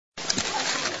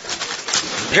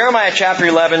Jeremiah chapter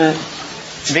 11,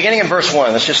 beginning in verse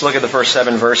 1. Let's just look at the first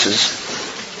 7 verses.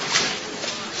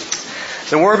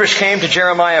 The word which came to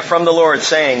Jeremiah from the Lord,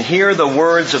 saying, Hear the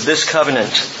words of this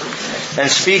covenant, and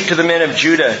speak to the men of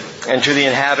Judah and to the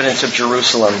inhabitants of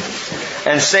Jerusalem,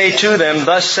 and say to them,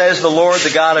 Thus says the Lord,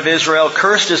 the God of Israel,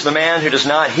 Cursed is the man who does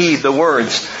not heed the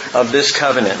words of this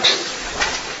covenant,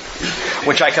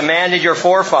 which I commanded your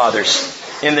forefathers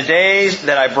in the days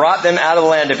that I brought them out of the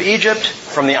land of Egypt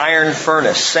from the iron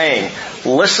furnace, saying,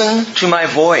 Listen to my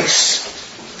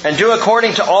voice, and do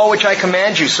according to all which I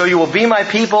command you, so you will be my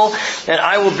people, and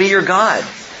I will be your God.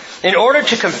 In order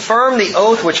to confirm the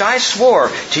oath which I swore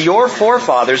to your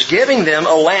forefathers, giving them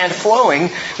a land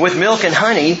flowing with milk and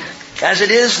honey, as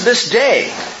it is this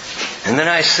day. And then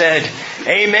I said,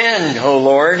 Amen, O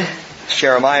Lord,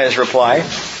 Jeremiah's reply.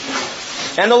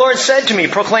 And the Lord said to me,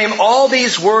 Proclaim all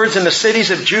these words in the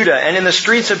cities of Judah and in the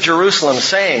streets of Jerusalem,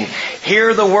 saying,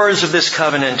 Hear the words of this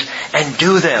covenant and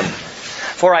do them.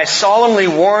 For I solemnly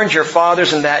warned your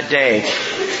fathers in that day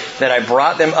that I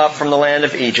brought them up from the land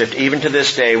of Egypt, even to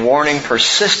this day, warning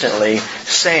persistently,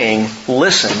 saying,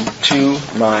 Listen to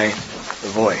my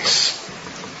voice.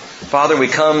 Father, we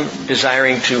come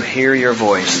desiring to hear your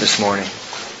voice this morning.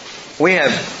 We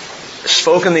have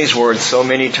spoken these words so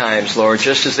many times, Lord,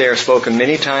 just as they are spoken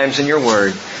many times in your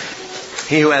word.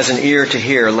 He who has an ear to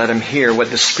hear, let him hear what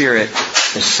the Spirit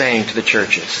is saying to the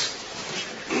churches.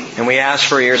 And we ask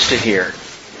for ears to hear.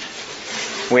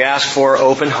 We ask for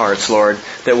open hearts, Lord,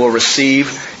 that will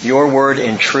receive your word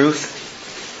in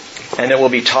truth and that will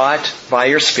be taught by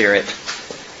your Spirit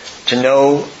to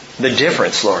know the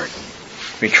difference, Lord,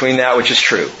 between that which is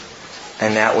true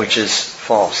and that which is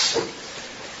false.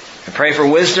 I pray for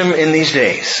wisdom in these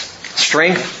days,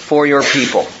 strength for your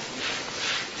people.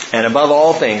 And above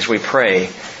all things, we pray,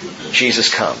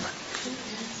 Jesus, come.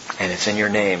 And it's in your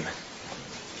name.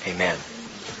 Amen.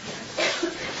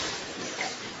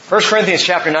 1 Corinthians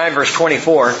chapter 9, verse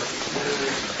 24,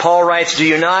 Paul writes, Do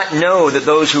you not know that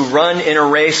those who run in a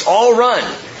race all run,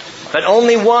 but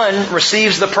only one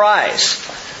receives the prize?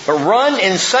 But run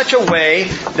in such a way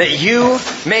that you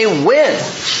may win.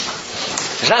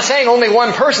 He's not saying only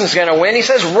one person's going to win. He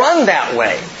says run that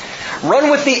way.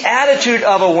 Run with the attitude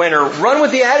of a winner. Run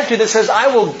with the attitude that says,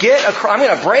 I'm going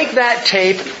to break that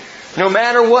tape no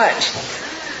matter what.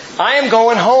 I am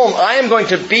going home. I am going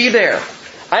to be there.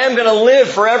 I am going to live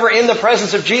forever in the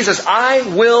presence of Jesus. I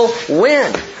will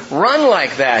win. Run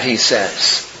like that, he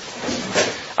says.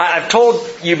 I've told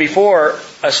you before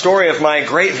a story of my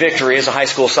great victory as a high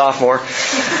school sophomore.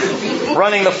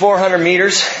 Running the 400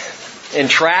 meters in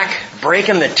track,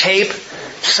 breaking the tape,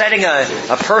 setting a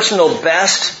personal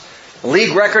best,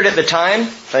 league record at the time.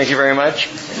 Thank you very much.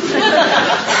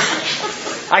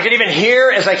 I could even hear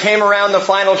as I came around the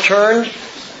final turn,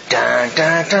 dun,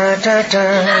 dun, dun, dun,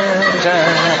 dun,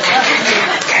 dun.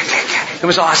 It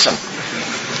was awesome.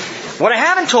 What I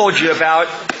haven't told you about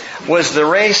was the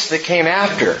race that came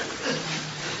after,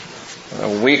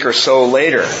 a week or so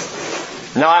later.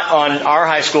 Not on our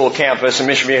high school campus in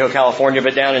Mission Viejo, California,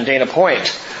 but down in Dana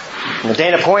Point. And the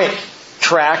Dana Point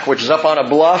track, which is up on a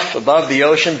bluff above the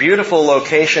ocean, beautiful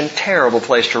location, terrible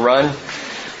place to run.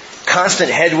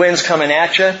 Constant headwinds coming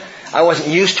at you. I wasn't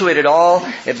used to it at all.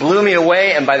 It blew me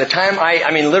away, and by the time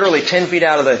literally 10 feet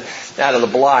out of the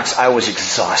blocks, I was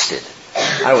exhausted.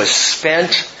 I was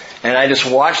spent, and I just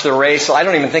watched the race. So I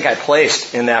don't even think I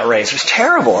placed in that race. It was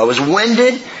terrible. I was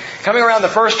winded. Coming around the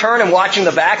first turn and watching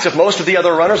the backs of most of the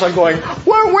other runners, I'm going,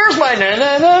 where's my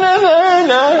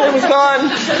na-na-na-na-na-na? It was gone.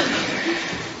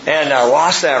 And I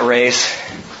lost that race.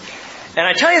 And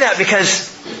I tell you that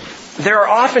because there are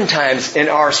often times in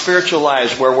our spiritual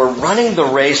lives where we're running the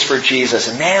race for Jesus.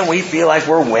 And man, we feel like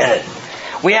we're winning.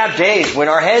 We have days when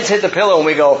our heads hit the pillow and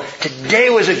we go,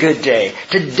 today was a good day.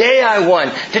 Today I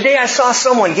won. Today I saw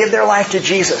someone give their life to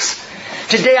Jesus.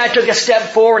 Today I took a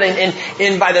step forward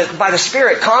in by the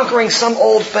Spirit, conquering some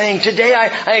old thing. Today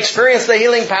I experienced the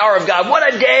healing power of God.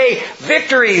 What a day!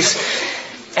 Victories!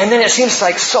 And then it seems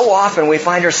like so often we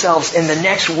find ourselves in the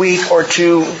next week or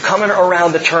two coming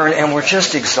around the turn and we're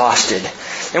just exhausted.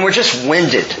 And we're just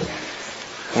winded.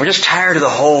 We're just tired of the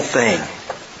whole thing.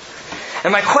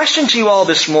 And my question to you all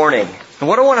this morning, and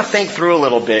what I want to think through a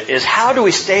little bit, is how do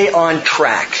we stay on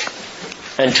track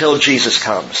until Jesus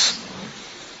comes?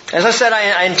 As I said,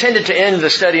 I intended to end the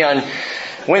study on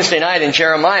Wednesday night in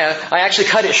Jeremiah. I actually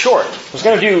cut it short. I was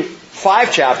going to do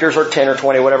 5 chapters, or 10 or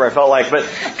 20, whatever I felt like, but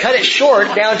cut it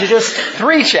short down to just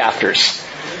 3 chapters.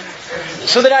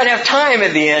 So that I'd have time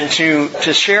at the end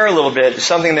to share a little bit,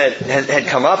 something that had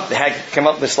come up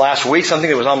this last week, something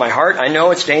that was on my heart. I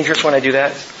know it's dangerous when I do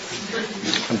that,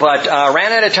 but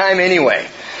ran out of time anyway.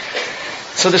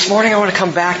 So this morning I want to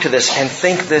come back to this and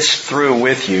think this through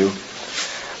with you.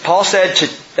 Paul said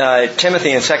to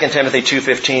Timothy in 2 Timothy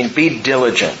 2:15, be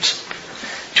diligent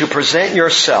to present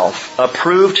yourself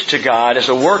approved to God as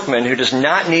a workman who does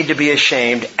not need to be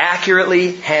ashamed,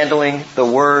 accurately handling the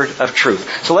word of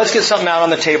truth. So let's get something out on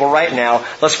the table right now.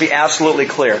 Let's be absolutely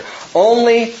clear.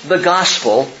 Only the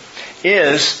gospel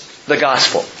is the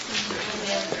gospel.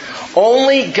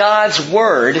 Only God's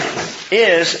word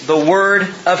is the word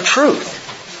of truth.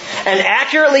 And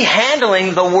accurately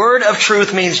handling the word of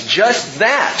truth means just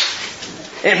that.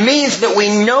 It means that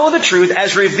we know the truth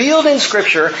as revealed in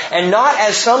Scripture and not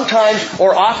as sometimes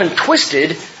or often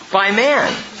twisted by man.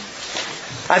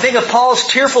 I think of Paul's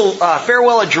tearful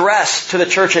farewell address to the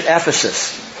church at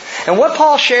Ephesus. And what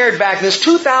Paul shared back this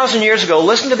 2,000 years ago,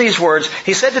 listen to these words.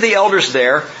 He said to the elders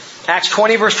there, Acts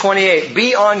 20 verse 28,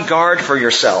 be on guard for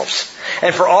yourselves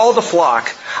and for all the flock,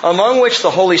 among which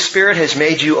the Holy Spirit has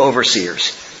made you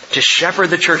overseers, to shepherd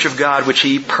the church of God which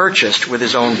He purchased with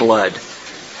His own blood.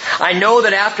 I know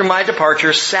that after my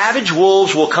departure, savage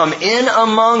wolves will come in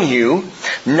among you,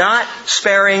 not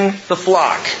sparing the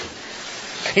flock.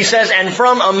 He says, and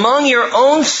from among your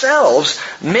own selves,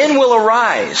 men will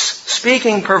arise,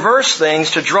 speaking perverse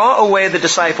things to draw away the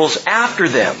disciples after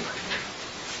them.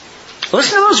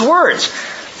 Listen to those words.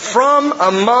 From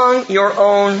among your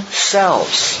own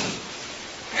selves.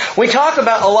 We talk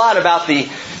a lot about the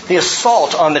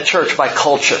assault on the church by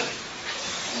culture.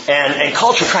 And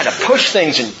culture trying to push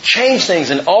things and change things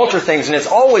and alter things. And it's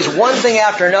always one thing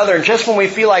after another. And just when we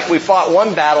feel like we fought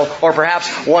one battle or perhaps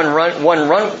one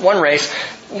race,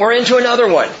 we're into another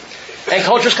one. And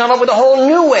culture's come up with a whole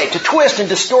new way to twist and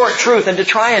distort truth and to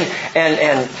try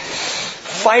and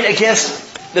fight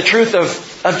against the truth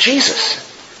of Jesus.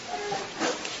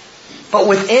 But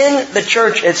within the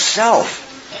church itself,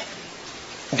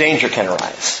 danger can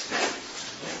arise.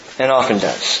 And often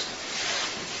does.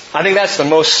 I think that's the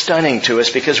most stunning to us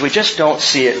because we just don't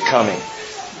see it coming.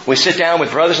 We sit down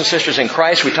with brothers and sisters in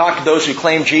Christ, we talk to those who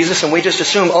claim Jesus, and we just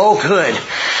assume, oh good,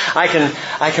 I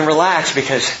can relax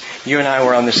because you and I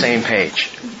were on the same page.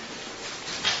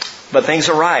 But things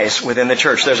arise within the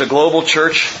church. There's a global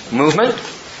church movement.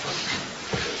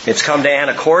 It's come to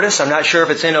Anacortes. I'm not sure if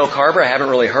it's in Oak Harbor. I haven't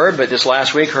really heard, but this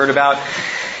last week heard about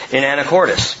in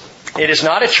Anacortes. It is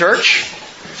not a church.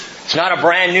 It's not a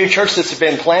brand new church that's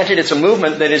been planted. It's a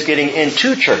movement that is getting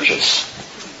into churches.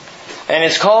 And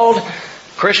it's called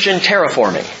Christian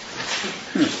terraforming.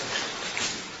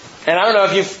 And I don't know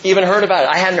if you've even heard about it.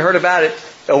 I hadn't heard about it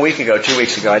a week ago, 2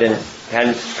 weeks ago. I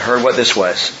hadn't heard what this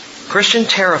was. Christian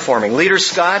terraforming. Leaders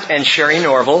Scott and Sherry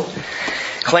Norville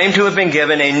claim to have been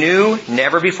given a new,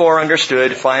 never before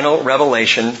understood final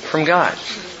revelation from God.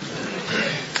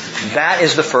 That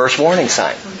is the first warning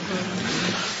sign.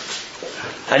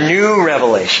 A new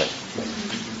revelation.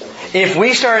 If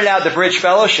we started out the Bridge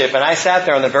Fellowship and I sat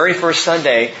there on the very first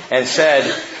Sunday and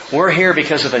said, we're here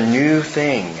because of a new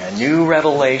thing, a new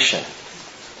revelation.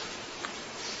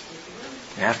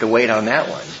 I have to wait on that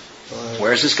one.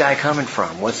 Where's this guy coming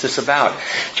from? What's this about?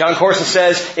 John Corson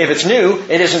says, if it's new,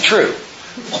 it isn't true.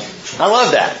 I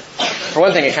love that. For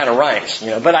one thing, it kind of rhymes,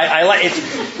 but I like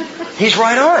it. He's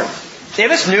right on. If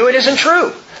it's new, it isn't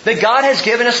true. That God has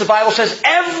given us, the Bible says,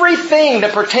 everything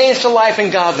that pertains to life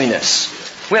and godliness.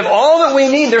 We have all that we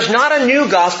need. There's not a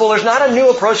new gospel. There's not a new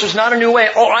approach. There's not a new way.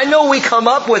 Oh, I know we come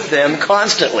up with them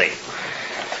constantly.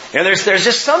 There's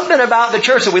just something about the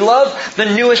church that we love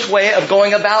the newest way of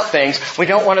going about things. We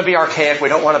don't want to be archaic. We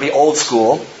don't want to be old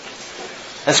school.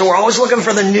 And so we're always looking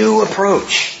for the new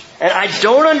approach. And I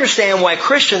don't understand why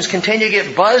Christians continue to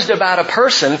get buzzed about a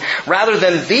person rather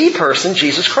than the person,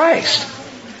 Jesus Christ.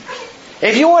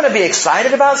 If you want to be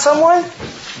excited about someone,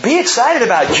 be excited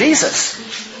about Jesus,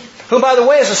 who, by the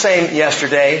way, is the same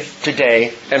yesterday,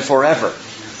 today, and forever.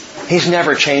 He's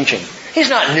never changing. He's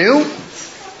not new.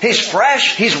 He's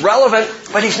fresh. He's relevant,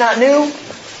 but He's not new.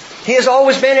 He has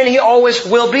always been and He always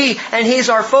will be, and He's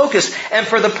our focus. And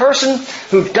for the person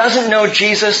who doesn't know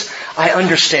Jesus, I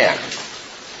understand.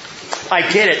 I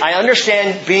get it. I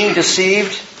understand being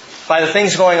deceived by the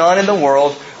things going on in the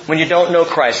world when you don't know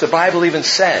Christ. The Bible even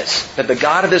says that the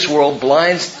God of this world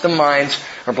blinds the minds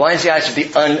or blinds the eyes of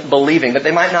the unbelieving, that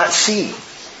they might not see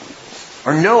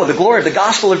or know the glory of the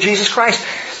gospel of Jesus Christ.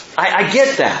 I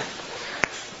get that.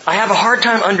 I have a hard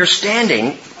time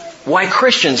understanding why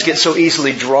Christians get so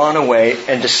easily drawn away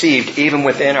and deceived even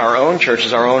within our own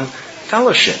churches, our own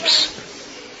fellowships.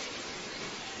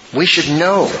 We should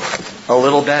know a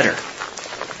little better.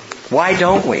 Why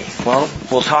don't we? Well,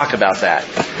 we'll talk about that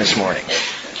this morning.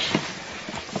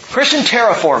 Christian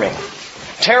terraforming.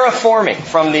 Terraforming,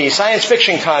 from the science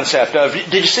fiction concept of,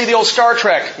 did you see the old Star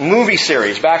Trek movie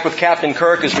series back with Captain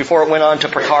Kirk, as before it went on to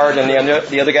Picard and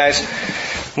the other guys,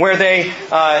 where they,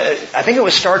 I think it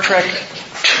was Star Trek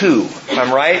 2, if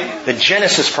I'm right, the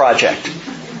Genesis Project.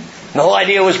 And the whole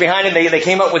idea was behind it, they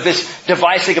came up with this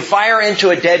device they could fire into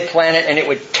a dead planet and it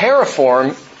would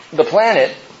terraform the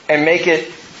planet and make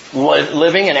it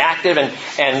living and active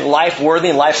and life-worthy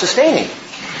and life-sustaining.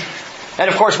 And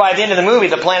of course, by the end of the movie,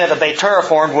 the planet that they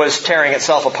terraformed was tearing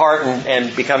itself apart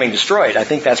and becoming destroyed. I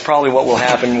think that's probably what will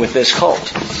happen with this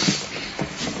cult.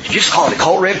 Did you just call it a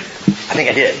cult, Rick? I think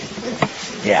I did.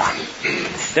 Yeah.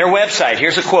 Their website,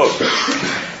 here's a quote.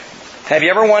 Have you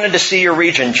ever wanted to see your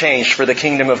region changed for the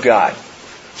kingdom of God?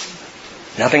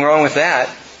 Nothing wrong with that.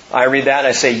 I read that and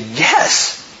I say,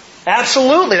 yes,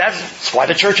 absolutely. That's why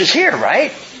the church is here,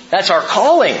 right? That's our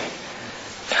calling.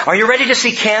 Are you ready to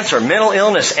see cancer, mental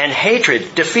illness, and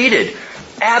hatred defeated?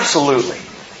 Absolutely.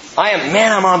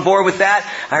 I'm on board with that.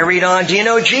 I read on. Do you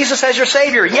know Jesus as your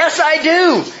Savior? Yes, I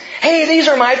do. Hey, these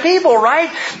are my people, right?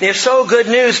 If so, good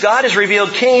news. God has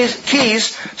revealed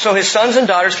keys so His sons and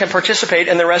daughters can participate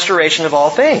in the restoration of all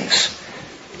things.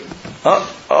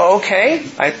 Okay.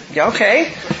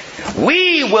 Okay.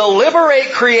 We will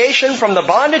liberate creation from the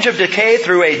bondage of decay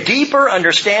through a deeper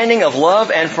understanding of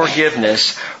love and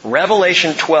forgiveness.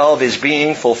 Revelation 12 is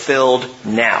being fulfilled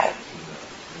now.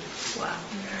 Wow.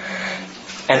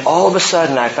 And all of a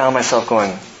sudden I found myself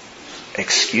going,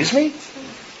 excuse me?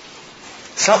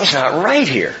 Something's not right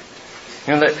here.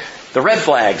 You know, the red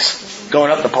flag's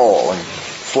going up the pole and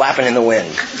flapping in the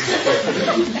wind.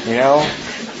 You know?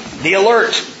 The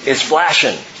alert is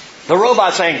flashing. The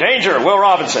robot saying, danger, Will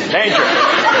Robinson, danger.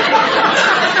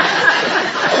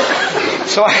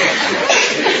 So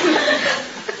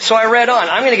I read on.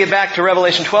 I'm going to get back to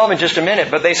Revelation 12 in just a minute,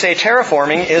 but they say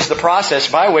terraforming is the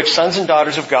process by which sons and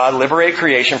daughters of God liberate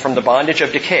creation from the bondage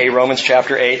of decay, Romans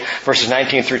chapter 8, verses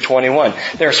 19 through 21.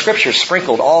 There are scriptures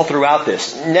sprinkled all throughout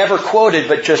this. Never quoted,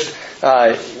 but just,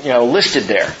 listed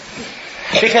there.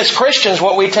 Because Christians,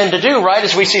 what we tend to do, right,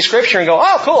 is we see scripture and go,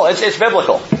 oh, cool, it's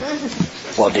biblical.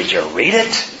 Well, did you read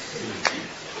it?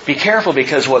 Be careful,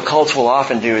 because what cults will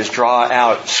often do is draw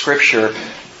out scripture,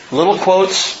 little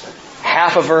quotes,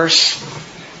 half a verse,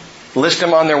 list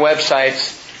them on their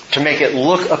websites to make it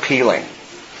look appealing.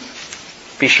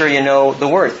 Be sure you know the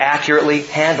Word. Accurately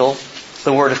handle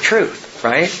the Word of truth,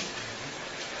 right?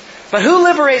 But who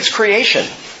liberates creation?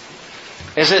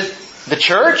 Is it the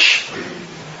church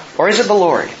or is it the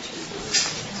Lord?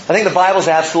 I think the Bible's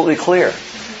absolutely clear.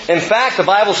 In fact, the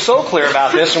Bible's so clear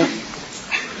about this.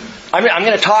 I'm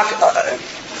going to talk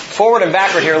forward and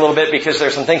backward here a little bit because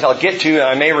there's some things I'll get to and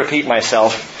I may repeat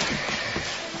myself.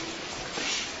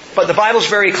 But the Bible's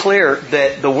very clear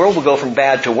that the world will go from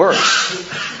bad to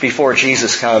worse before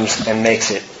Jesus comes and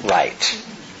makes it right.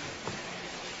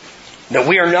 That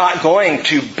we are not going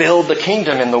to build the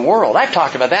kingdom in the world. I've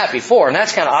talked about that before, and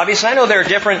that's kind of obvious. I know there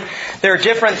are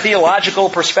different theological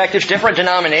perspectives, different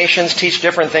denominations teach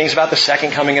different things about the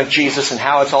second coming of Jesus and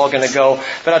how it's all going to go.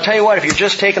 But I'll tell you what, if you're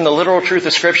just taking the literal truth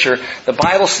of Scripture, the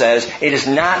Bible says it is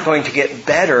not going to get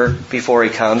better before He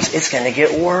comes. It's going to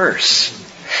get worse.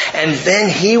 And then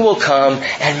He will come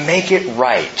and make it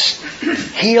right.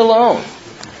 He alone.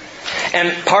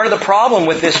 And part of the problem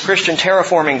with this Christian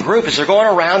terraforming group is they're going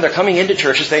around, they're coming into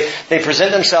churches, they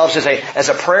present themselves as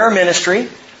a prayer ministry.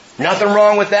 Nothing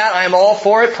wrong with that. I am all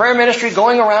for it. Prayer ministry,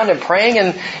 going around and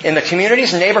praying in the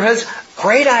communities and neighborhoods.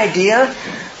 Great idea.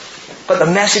 But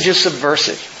the message is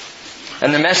subversive.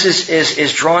 And the message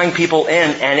is drawing people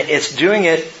in, and it's doing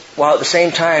it while at the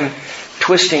same time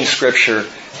twisting Scripture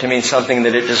to mean something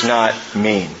that it does not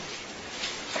mean.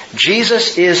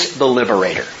 Jesus is the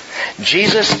liberator.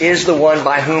 Jesus is the one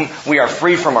by whom we are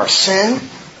free from our sin,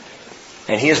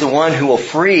 and He is the one who will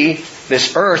free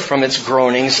this earth from its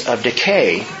groanings of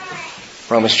decay.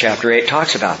 Romans chapter 8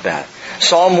 talks about that.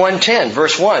 Psalm 110,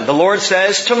 verse 1, the Lord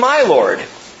says to my Lord,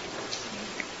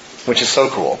 which is so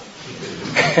cool.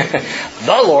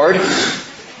 The Lord,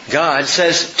 God,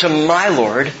 says to my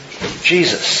Lord,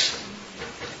 Jesus.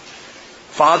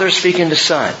 Father speaking to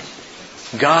Son.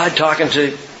 God talking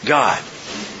to God.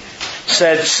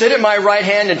 Said, sit at my right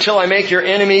hand until I make your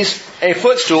enemies a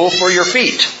footstool for your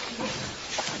feet.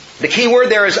 The key word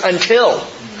there is until.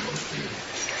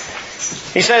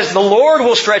 He says, the Lord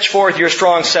will stretch forth your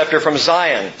strong scepter from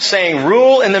Zion, saying,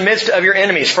 rule in the midst of your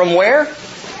enemies. From where?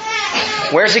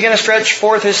 Where's He going to stretch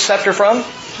forth His scepter from?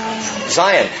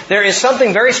 Zion. There is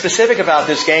something very specific about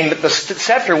this, gang, that the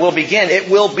scepter will begin. It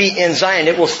will be in Zion.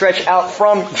 It will stretch out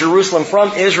from Jerusalem,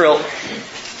 from Israel.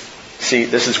 See,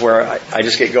 this is where I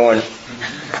just get going.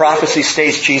 Prophecy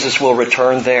states Jesus will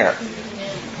return there.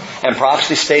 And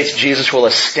prophecy states Jesus will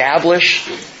establish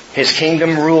His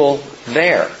kingdom rule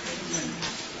there.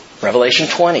 Revelation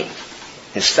 20.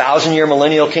 His 1,000-year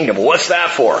millennial kingdom. What's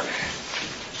that for?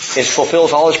 It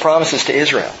fulfills all His promises to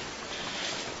Israel.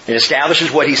 It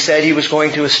establishes what He said He was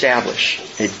going to establish.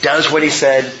 It does what He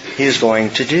said He is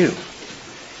going to do.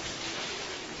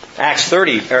 Acts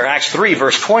 3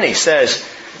 verse 20 says,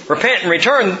 repent and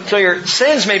return till your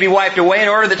sins may be wiped away in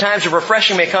order that times of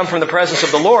refreshing may come from the presence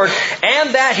of the Lord,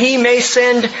 and that He may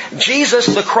send Jesus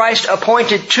the Christ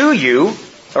appointed to you,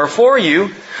 or for you,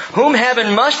 whom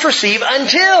heaven must receive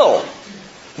until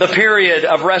the period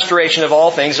of restoration of all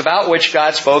things about which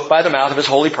God spoke by the mouth of His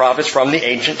holy prophets from the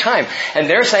ancient time. And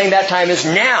they're saying that time is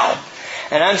now.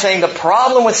 And I'm saying the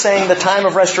problem with saying the time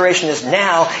of restoration is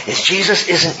now is Jesus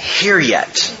isn't here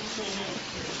yet.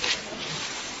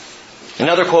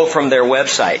 Another quote from their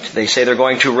website. They say they're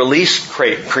going to release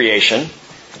creation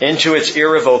into its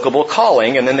irrevocable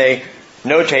calling, and then they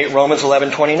notate Romans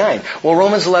 11:29. Well,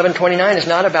 Romans 11:29 is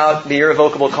not about the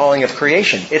irrevocable calling of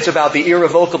creation. It's about the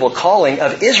irrevocable calling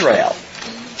of Israel.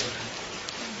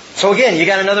 So again, you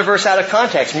got another verse out of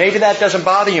context. Maybe that doesn't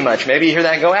bother you much. Maybe you hear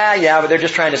that and go, yeah, but they're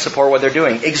just trying to support what they're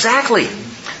doing. Exactly.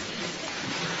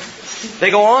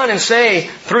 They go on and say,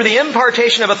 through the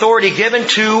impartation of authority given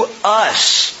to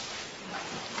us,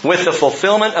 with the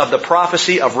fulfillment of the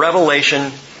prophecy of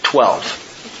Revelation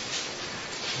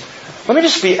 12. Let me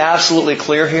just be absolutely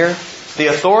clear here. The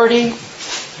authority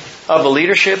of the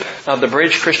leadership of the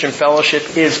Bridge Christian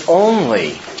Fellowship is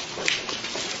only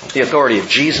the authority of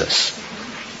Jesus.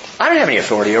 I don't have any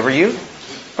authority over you.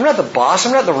 I'm not the boss.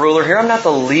 I'm not the ruler here. I'm not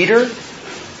the leader.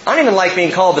 I don't even like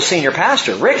being called the senior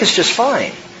pastor. Rick is just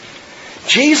fine.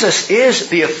 Jesus is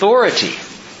the authority.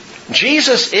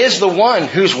 Jesus is the one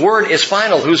whose word is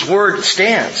final, whose word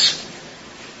stands.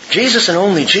 Jesus and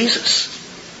only Jesus.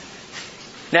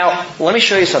 Now, let me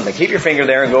show you something. Keep your finger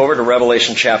there and go over to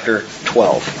Revelation chapter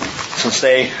 12. Since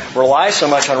they rely so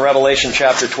much on Revelation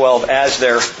chapter 12 as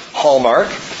their hallmark,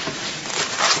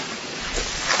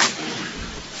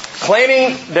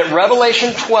 claiming that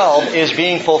Revelation 12 is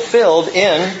being fulfilled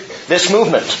in this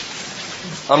movement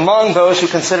among those who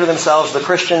consider themselves the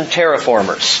Christian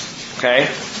terraformers. Okay?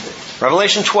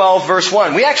 Revelation 12 verse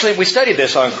 1. We studied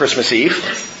this on Christmas Eve,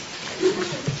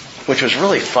 which was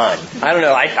really fun. I don't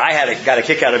know, I got a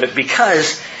kick out of it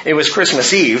because it was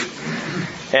Christmas Eve.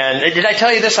 And did I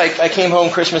tell you this? I came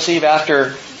home Christmas Eve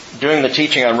after doing the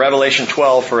teaching on Revelation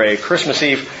 12 for a Christmas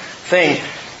Eve thing.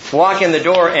 Walk in the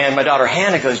door and my daughter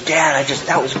Hannah goes, Dad, I just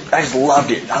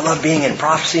loved it. I love being in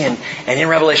prophecy and in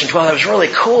Revelation 12. That was really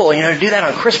cool, to do that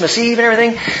on Christmas Eve and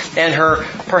everything. And her,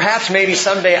 perhaps maybe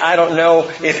someday, I don't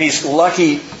know if he's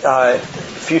lucky,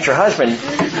 future husband,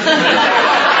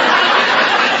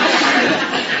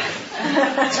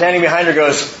 standing behind her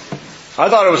goes, I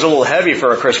thought it was a little heavy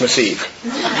for a Christmas Eve.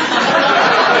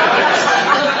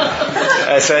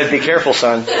 I said, be careful,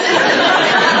 son.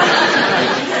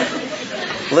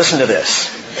 Listen to this.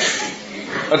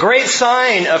 A great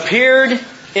sign appeared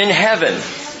in heaven.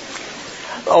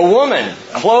 A woman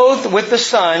clothed with the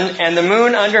sun and the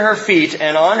moon under her feet,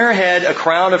 and on her head a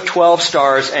crown of 12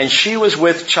 stars, and she was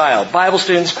with child. Bible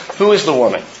students, who is the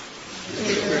woman?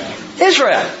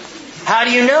 Israel. How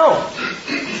do you know?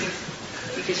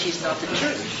 Because she's not the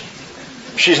church.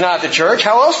 She's not the church?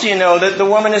 How else do you know that the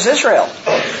woman is Israel?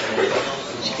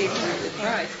 She gave her the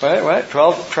bride. What?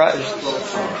 12 tribes.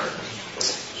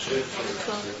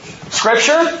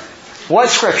 Scripture? What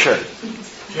scripture?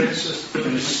 Genesis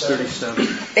 37.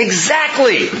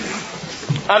 Exactly.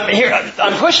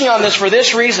 I'm pushing on this for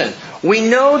this reason. We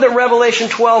know that Revelation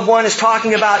 12:1 is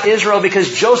talking about Israel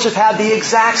because Joseph had the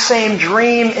exact same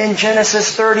dream in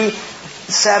Genesis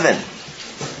 37.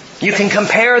 You can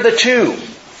compare the two.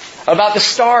 About the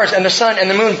stars and the sun and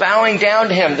the moon bowing down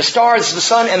to him. The stars, the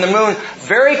sun, and the moon,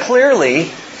 very clearly,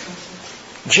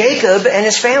 Jacob and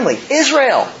his family,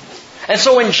 Israel. And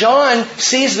so when John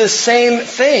sees this same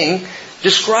thing,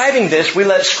 describing this, we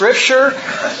let Scripture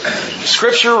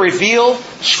reveal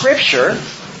Scripture,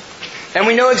 and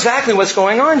we know exactly what's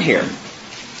going on here.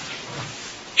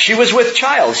 She was with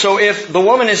child. So if the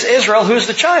woman is Israel, who's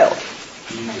the child?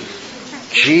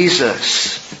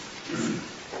 Jesus.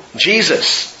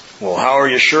 Jesus. Well, how are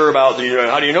you sure about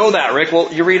how do you know that, Rick?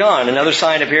 Well, you read on. Another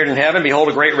sign appeared in heaven. Behold,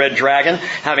 a great red dragon,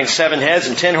 having 7 heads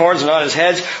and 10 horns, and on his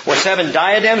heads were 7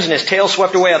 diadems, and his tail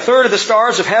swept away 1/3 of the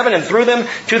stars of heaven and threw them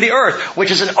to the earth, which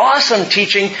is an awesome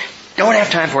teaching. Don't have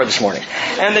time for it this morning.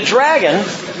 And the dragon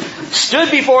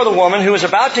stood before the woman who was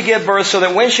about to give birth, so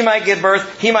that when she might give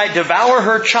birth, he might devour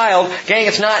her child. Gang,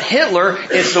 it's not Hitler,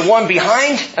 it's the one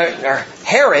behind,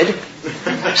 Herod.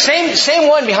 Same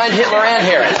one behind Hitler and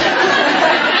Herod.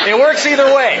 It works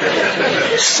either way.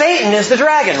 Satan is the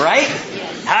dragon, right?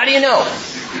 How do you know?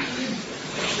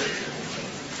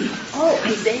 Oh,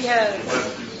 Isaiah.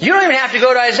 You don't even have to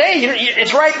go to Isaiah.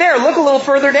 It's right there. Look a little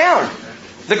further down.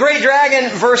 The great dragon,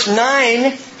 verse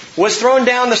 9, was thrown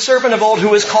down, the serpent of old,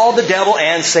 who is called the devil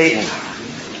and Satan.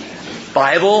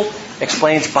 Bible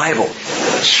explains Bible.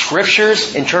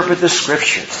 Scriptures interpret the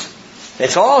Scriptures.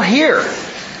 It's all here.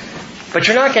 But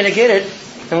you're not going to get it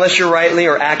unless you're rightly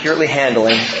or accurately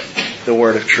handling the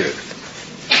Word of truth.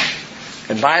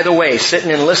 And by the way,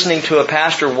 sitting and listening to a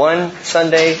pastor one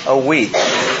Sunday a week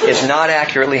is not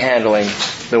accurately handling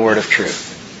the Word of truth.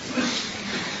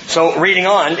 So reading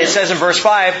on, it says in verse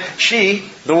 5, she,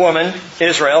 the woman,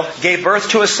 Israel, gave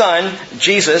birth to a son,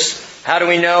 Jesus. How do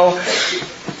we know?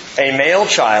 A male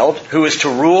child who is to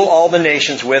rule all the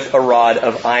nations with a rod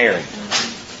of iron.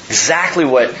 Exactly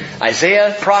what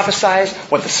Isaiah prophesies,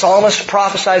 what the psalmist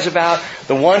prophesies about.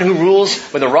 The one who rules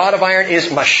with a rod of iron is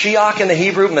Mashiach in the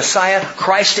Hebrew, Messiah,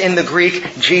 Christ in the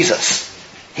Greek, Jesus.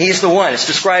 He's the one. It's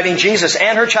describing Jesus.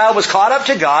 And her child was caught up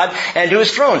to God and to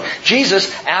His throne.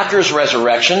 Jesus, after His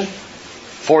resurrection,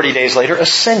 40 days later,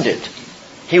 ascended.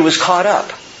 He was caught up.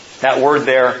 That word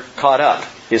there, caught up,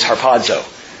 is harpazo.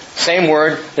 Same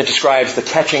word that describes the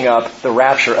catching up, the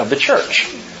rapture of the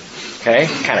church. Okay?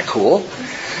 Kind of cool.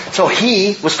 So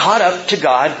He was caught up to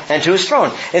God and to His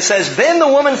throne. It says, then the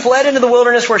woman fled into the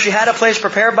wilderness where she had a place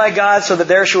prepared by God so that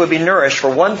there she would be nourished for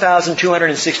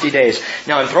 1,260 days.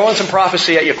 Now I'm throwing some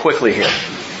prophecy at you quickly here.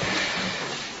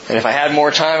 And if I had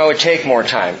more time, I would take more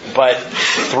time. But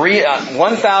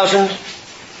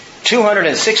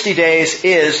 1,260 days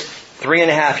is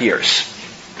 3.5 years.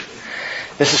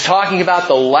 This is talking about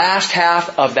the last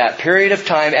half of that period of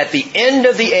time at the end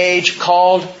of the age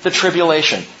called the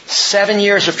tribulation. 7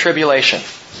 years of tribulation.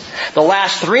 The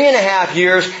last 3.5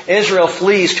 years, Israel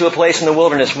flees to a place in the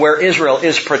wilderness where Israel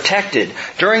is protected.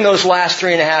 During those last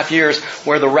 3.5 years,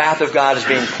 where the wrath of God is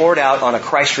being poured out on a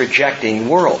Christ-rejecting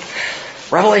world.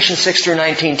 Revelation 6 through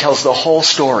 19 tells the whole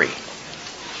story.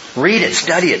 Read it,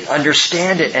 study it,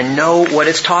 understand it, and know what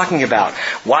it's talking about.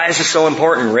 Why is this so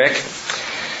important, Rick?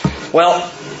 Well,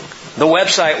 the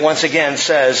website once again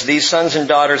says, these sons and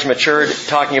daughters matured,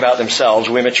 talking about themselves.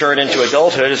 We matured into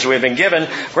adulthood as we've been given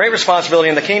great responsibility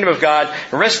in the kingdom of God,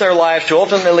 risk their lives to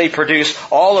ultimately produce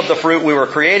all of the fruit we were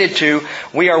created to.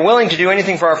 We are willing to do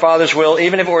anything for our Father's will,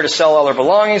 even if it were to sell all our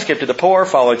belongings, give to the poor,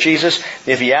 follow Jesus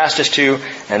if He asked us to,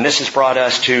 and this has brought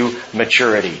us to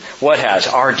maturity. What has?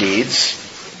 Our deeds,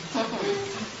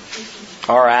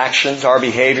 our actions, our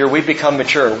behavior. We've become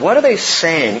mature. What are they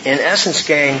saying? In essence,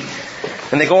 gang,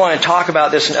 and they go on and talk about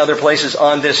this in other places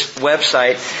on this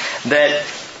website, that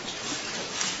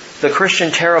the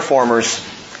Christian terraformers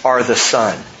are the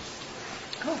son.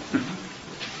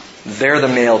 They're the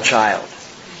male child.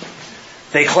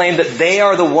 They claim that they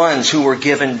are the ones who were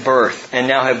given birth and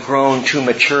now have grown to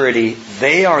maturity.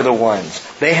 They are the ones.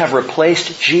 They have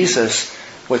replaced Jesus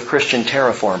with Christian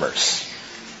terraformers.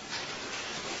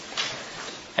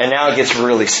 And now it gets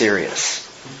really serious.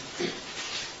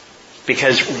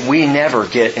 Because we never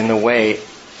get in the way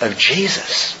of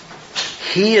Jesus.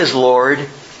 He is Lord.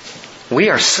 We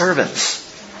are servants.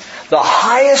 The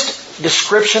highest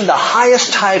description, the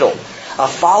highest title a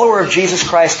follower of Jesus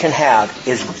Christ can have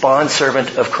is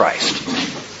bondservant of Christ.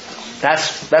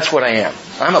 That's what I am.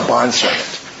 I'm a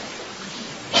bondservant.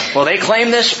 Well, they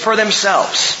claim this for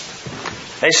themselves.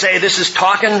 They say this is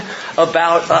talking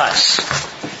about us.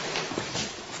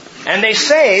 And they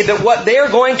say that what they're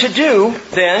going to do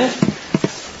then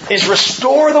is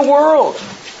restore the world.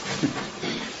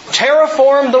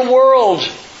 Terraform the world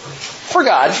for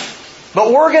God.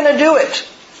 But we're going to do it.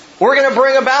 We're going to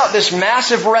bring about this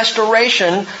massive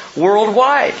restoration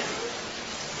worldwide.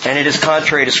 And it is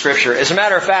contrary to Scripture. As a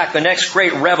matter of fact, the next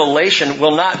great revelation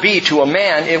will not be to a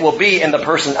man. It will be in the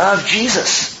person of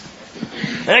Jesus.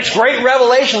 The next great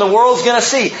revelation the world's going to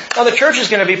see. Now the church is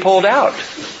going to be pulled out.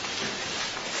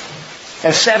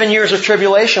 And 7 years of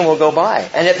tribulation will go by.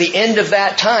 And at the end of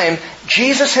that time,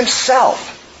 Jesus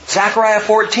Himself, Zechariah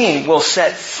 14, will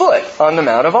set foot on the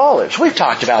Mount of Olives. We've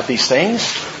talked about these things.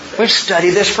 We've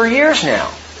studied this for years now.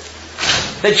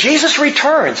 That Jesus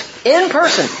returns in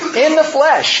person, in the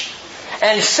flesh,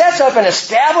 and sets up and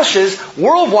establishes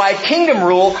worldwide kingdom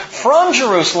rule from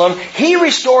Jerusalem. He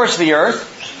restores the earth.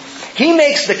 He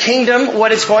makes the kingdom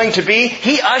what it's going to be.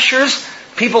 He ushers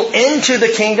people into the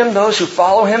kingdom, those who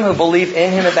follow Him, who believe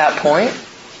in Him at that point.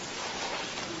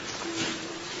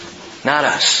 Not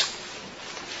us.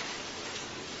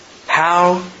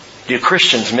 How do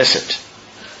Christians miss it?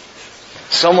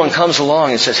 Someone comes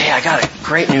along and says, hey, I got a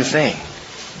great new thing.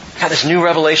 got this new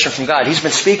revelation from God. He's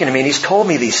been speaking to me and He's told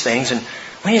me these things, and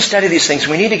we need to study these things.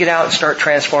 We need to get out and start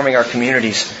transforming our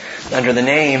communities under the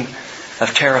name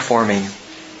of terraforming.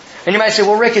 And you might say,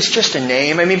 well, Rick, it's just a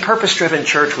name. I mean, Purpose-Driven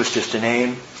Church was just a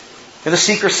name. The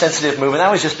Seeker-Sensitive Movement,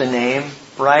 that was just a name,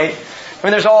 right? I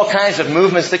mean, there's all kinds of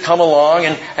movements that come along,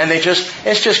 and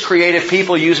it's just creative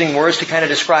people using words to kind of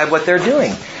describe what they're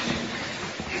doing.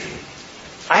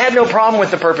 I had no problem with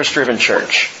the Purpose-Driven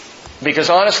Church.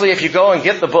 Because honestly, if you go and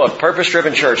get the book,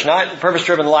 Purpose-Driven Church, not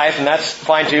Purpose-Driven Life, and that's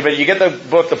fine too, but you get the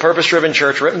book, The Purpose-Driven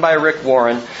Church, written by Rick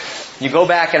Warren, you go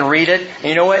back and read it, and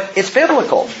you know what? It's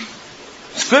biblical.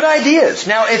 It's good ideas.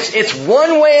 Now, it's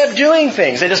one way of doing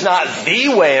things. It is not the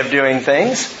way of doing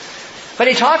things. But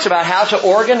he talks about how to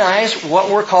organize what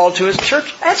we're called to as a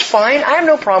church. That's fine. I have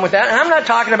no problem with that. And I'm not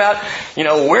talking about,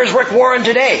 where's Rick Warren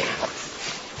today?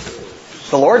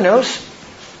 The Lord knows.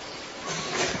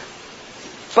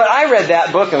 But I read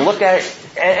that book and looked at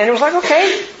it, and it was like,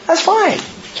 okay, that's fine.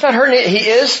 It's not hurting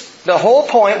it. The whole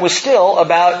point was still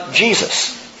about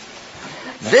Jesus.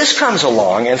 This comes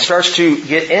along and starts to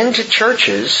get into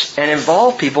churches and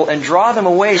involve people and draw them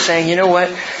away, saying, you know what,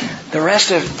 the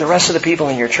rest of the people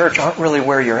in your church aren't really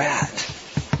where you're at.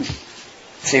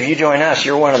 See, if you join us,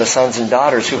 you're one of the sons and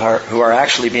daughters who are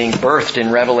actually being birthed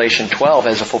in Revelation 12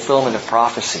 as a fulfillment of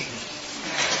prophecy.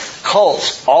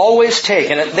 Cults always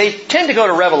take, and they tend to go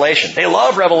to Revelation. They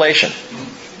love Revelation.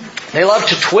 They love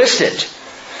to twist it.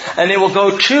 And they will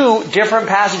go to different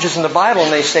passages in the Bible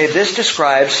and they say, this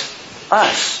describes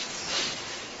us.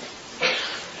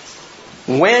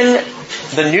 When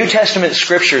the New Testament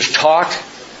scriptures talk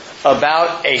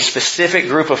about a specific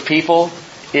group of people,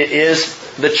 it is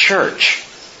the church,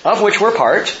 of which we're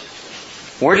part.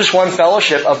 We're just one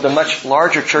fellowship of the much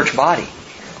larger church body.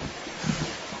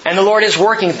 And the Lord is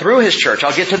working through His church.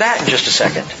 I'll get to that in just a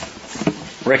second.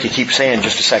 Rick, you keep saying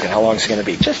just a second. How long is it going to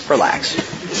be? Just relax.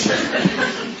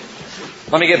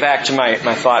 Let me get back to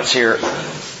my thoughts here.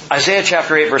 Isaiah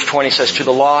chapter 8 verse 20 says, to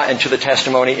the law and to the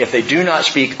testimony, if they do not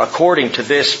speak according to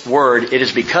this word, it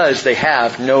is because they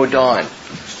have no dawn.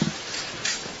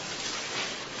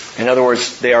 In other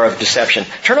words, they are of deception.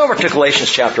 Turn over to Galatians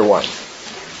chapter 1.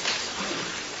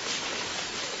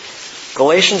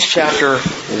 Galatians chapter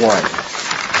 1.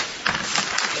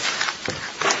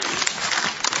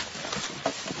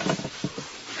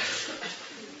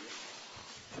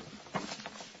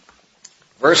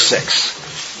 Verse 6.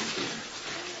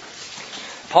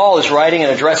 Paul is writing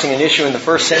and addressing an issue in the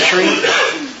first century,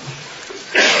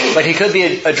 but he could be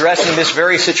addressing this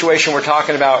very situation we're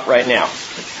talking about right now.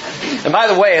 And by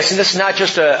the way, this is not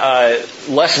just a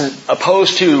lesson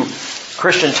opposed to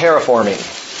Christian terraforming.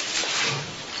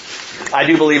 I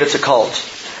do believe it's a cult.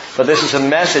 But this is a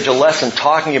message, a lesson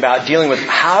talking about dealing with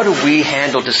how do we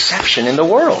handle deception in the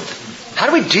world? How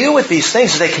do we deal with these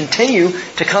things as they continue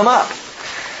to come up?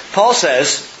 Paul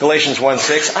says, Galatians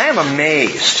 1:6, I am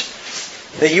amazed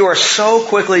that you are so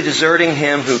quickly deserting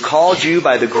Him who called you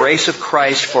by the grace of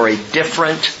Christ for a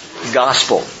different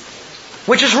gospel.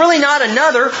 Which is really not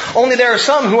another, only there are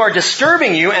some who are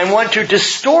disturbing you and want to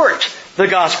distort the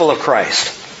gospel of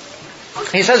Christ.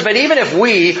 He says, but even if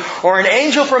we or an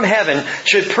angel from heaven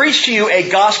should preach to you a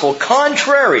gospel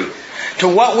contrary to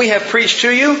what we have preached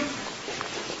to you,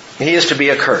 he is to be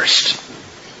accursed.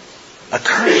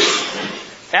 Accursed.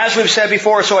 As we've said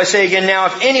before, so I say again now,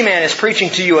 if any man is preaching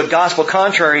to you a gospel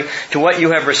contrary to what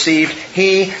you have received,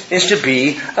 he is to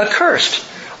be accursed.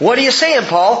 What are you saying,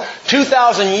 Paul?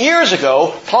 2,000 years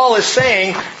ago, Paul is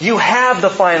saying, you have the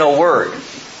final word.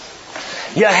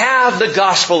 You have the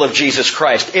gospel of Jesus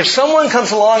Christ. If someone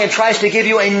comes along and tries to give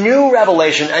you a new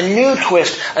revelation, a new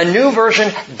twist, a new version,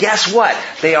 guess what?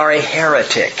 They are a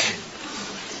heretic.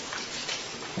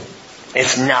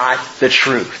 It's not the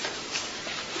truth.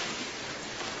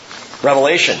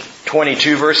 Revelation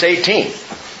 22 verse 18.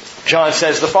 John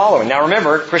says the following. Now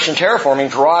remember, Christian terraforming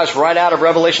draws right out of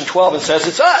Revelation 12 and says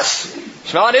it's us.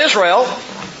 It's not Israel.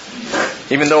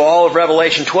 Even though all of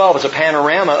Revelation 12 is a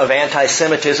panorama of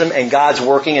anti-Semitism and God's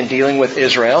working and dealing with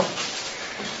Israel.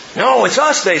 No, it's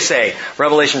us, they say.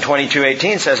 Revelation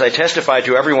 22:18 says, I testify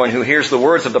to everyone who hears the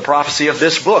words of the prophecy of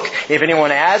this book. If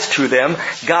anyone adds to them,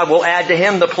 God will add to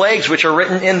him the plagues which are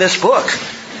written in this book.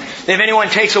 If anyone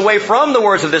takes away from the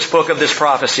words of this book of this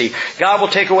prophecy, God will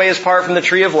take away his part from the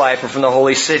tree of life and from the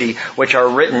holy city, which are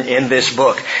written in this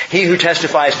book. He who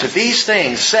testifies to these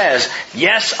things says,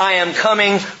 yes, I am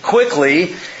coming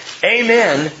quickly.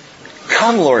 Amen.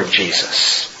 Come, Lord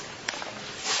Jesus.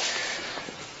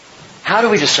 How do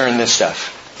we discern this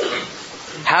stuff?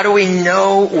 How do we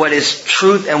know what is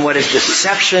truth and what is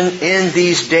deception in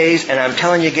these days? And I'm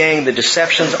telling you, gang, the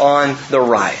deception's on the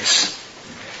rise.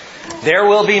 There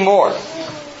will be more.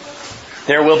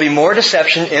 There will be more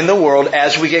deception in the world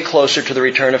as we get closer to the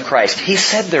return of Christ. He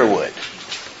said there would.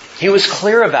 He was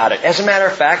clear about it. As a matter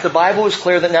of fact, the Bible was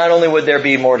clear that not only would there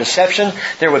be more deception,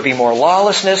 there would be more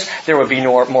lawlessness, there would be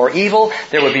more evil,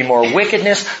 there would be more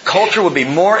wickedness, culture would be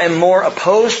more and more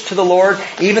opposed to the Lord,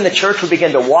 even the church would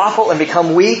begin to waffle and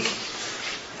become weak.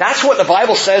 That's what the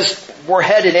Bible says we're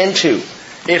headed into,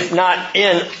 if not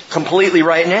in completely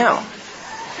right now.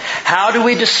 How do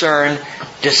we discern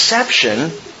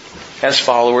deception as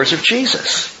followers of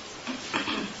Jesus?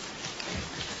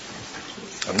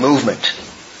 A movement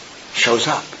shows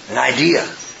up, an idea,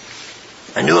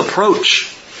 a new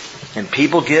approach, and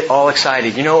people get all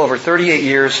excited. You know, over 38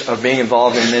 years of being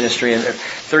involved in ministry and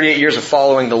 38 years of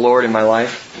following the Lord in my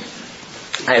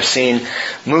life, I have seen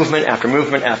movement after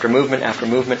movement after movement after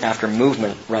movement after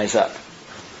movement rise up.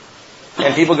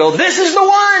 And people go, this is the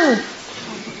one!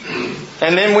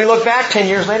 And then we look back 10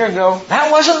 years later and go,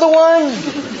 that wasn't the one!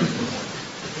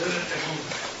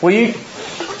 Will you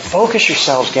focus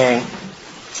yourselves, gang?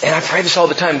 And I pray this all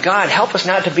the time. God, help us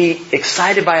not to be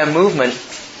excited by a movement,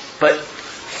 but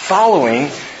following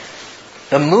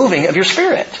the moving of your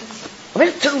Spirit.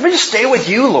 Let me just stay with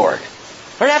you, Lord.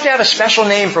 We don't have to have a special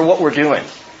name for what we're doing.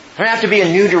 There have to be a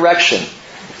new direction.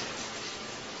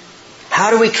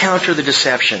 How do we counter the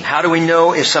deception? How do we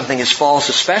know if something is false,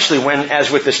 especially when,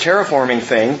 as with this terraforming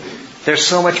thing, there's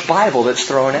so much Bible that's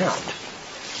thrown out?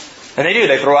 And they do.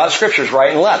 They throw out scriptures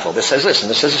right and left. Well, this says this, and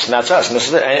this says this, and that's us, and this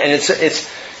is it. And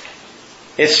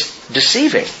it's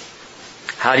deceiving.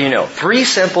 How do you know? 3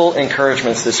 simple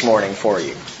encouragements this morning for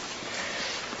you.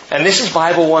 And this is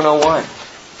Bible 101.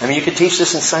 I mean, you could teach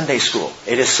this in Sunday school.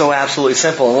 It is so absolutely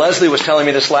simple. And Leslie was telling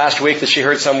me this last week that she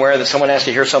heard somewhere that someone has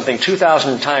to hear something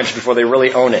 2,000 times before they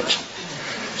really own it.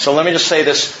 So let me just say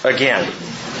this again.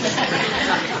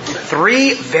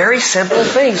 3 very simple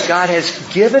things God has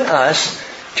given us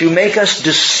to make us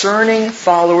discerning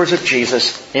followers of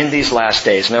Jesus in these last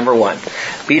days. Number 1,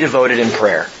 be devoted in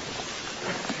prayer.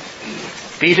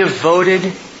 Be devoted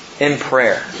in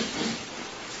prayer.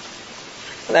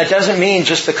 That doesn't mean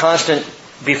just the constant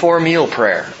before meal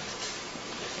prayer.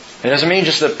 It doesn't mean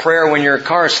just the prayer when your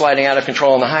car is sliding out of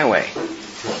control on the highway.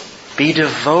 Be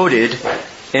devoted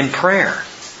in prayer.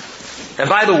 And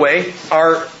by the way,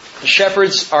 our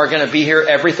shepherds are going to be here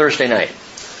every Thursday night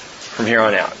from here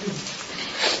on out.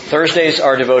 Thursdays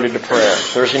are devoted to prayer.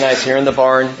 Thursday nights here in the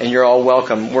barn, and you're all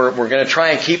welcome. We're going to try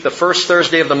and keep the first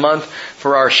Thursday of the month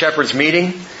for our shepherds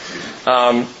meeting.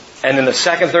 And then the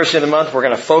second Thursday of the month, we're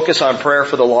going to focus on prayer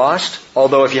for the lost.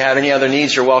 Although if you have any other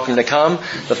needs, you're welcome to come.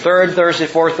 The third Thursday,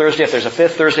 fourth Thursday, if there's a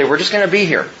fifth Thursday, we're just going to be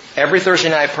here every Thursday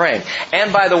night praying.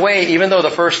 And by the way, even though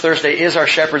the first Thursday is our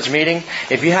shepherds meeting,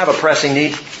 if you have a pressing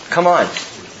need, come on.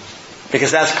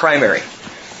 Because that's primary.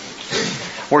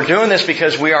 We're doing this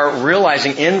because we are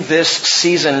realizing in this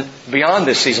season, beyond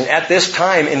this season, at this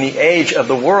time in the age of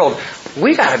the world,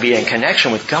 we got to be in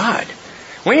connection with God.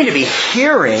 We need to be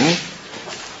hearing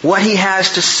what He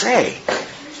has to say.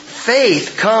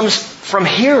 Faith comes from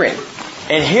hearing,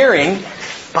 and hearing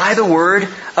by the word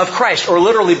of Christ, or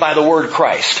literally by the word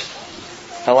Christ.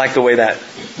 I like the way that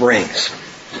rings.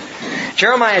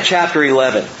 Jeremiah chapter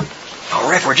 11. Oh,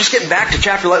 Rick, we're just getting back to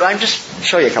chapter 11. I'll just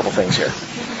show you a couple things here.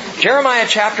 Jeremiah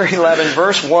chapter 11,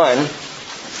 verse 1.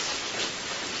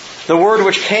 The word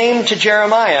which came to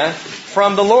Jeremiah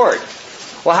from the Lord.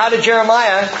 Well, how did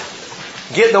Jeremiah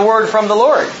get the word from the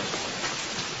Lord?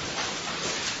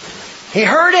 He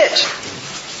heard it.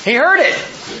 He heard it.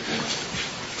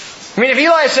 I mean, if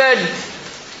Eli said,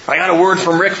 I got a word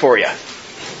from Rick for you.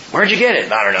 Where'd you get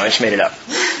it? I don't know. I just made it up.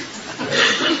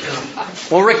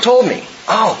 Well, Rick told me.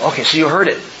 Oh, okay. So you heard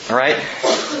it. All right.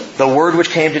 The word which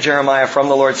came to Jeremiah from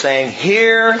the Lord saying,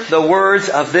 hear the words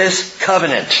of this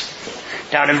covenant.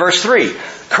 Down in verse 3.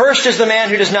 Cursed is the man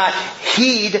who does not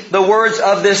heed the words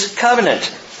of this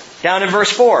covenant. Down in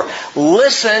verse 4.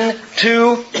 Listen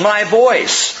to my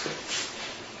voice.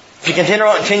 If you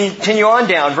continue on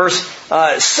down, verse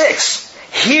 6.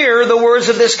 Hear the words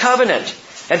of this covenant.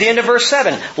 At the end of verse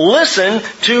 7, listen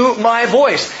to my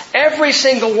voice. Every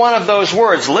single one of those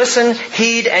words, listen,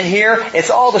 heed, and hear, it's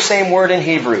all the same word in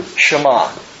Hebrew.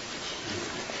 Shema.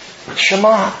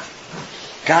 Shema.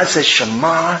 God says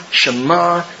Shema,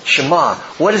 Shema, Shema.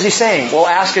 What is He saying? Well,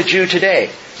 ask a Jew today.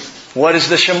 What is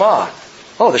the Shema?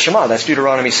 Oh, the Shema, that's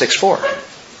Deuteronomy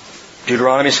 6:4.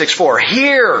 Deuteronomy 6:4.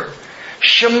 Hear,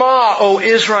 Shema, O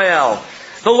Israel.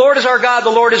 The Lord is our God, the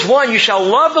Lord is one. You shall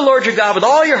love the Lord your God with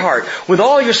all your heart, with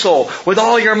all your soul, with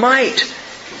all your might.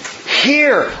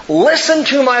 Hear, listen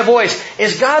to my voice.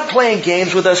 Is God playing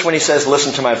games with us when He says,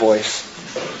 listen to my voice?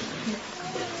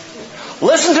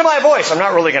 Listen to my voice. I'm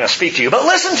not really going to speak to you, but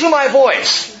listen to my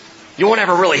voice. You won't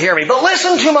ever really hear me, but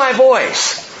listen to my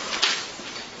voice.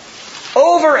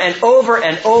 Over and over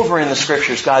and over in the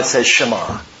Scriptures, God says,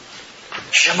 Shema.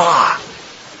 Shema.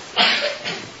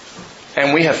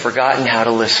 And we have forgotten how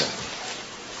to listen.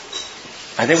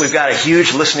 I think we've got a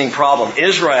huge listening problem.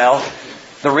 Israel,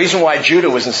 the reason why Judah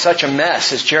was in such a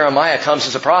mess as Jeremiah comes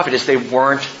as a prophet is they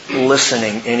weren't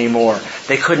listening anymore.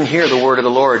 They couldn't hear the word of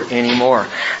the Lord anymore.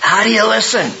 How do you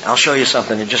listen? I'll show you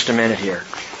something in just a minute here.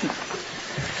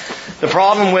 The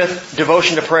problem with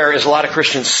devotion to prayer is a lot of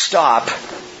Christians stop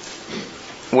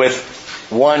with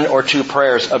 1 or 2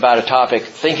 prayers about a topic,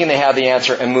 thinking they have the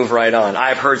answer and move right on.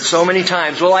 I've heard so many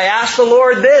times, well, I asked the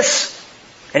Lord this,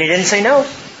 and He didn't say no.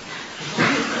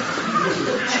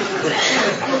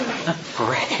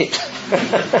 Great.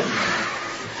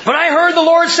 But I heard the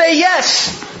Lord say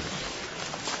yes.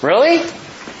 Really?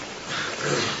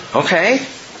 Okay.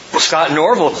 Scott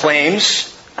Norville claims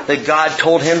that God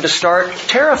told him to start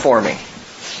terraforming.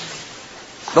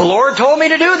 The Lord told me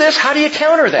to do this. How do you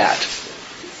counter that?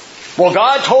 Well,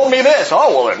 God told me this.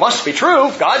 Oh, well, it must be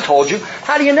true. God told you.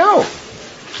 How do you know?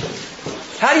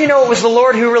 How do you know it was the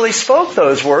Lord who really spoke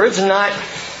those words and not...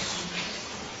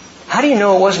 How do you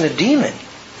know it wasn't a demon?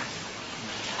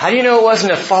 How do you know it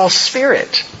wasn't a false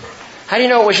spirit? How do you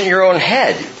know it wasn't your own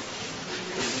head?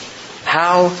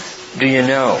 How do you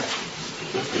know?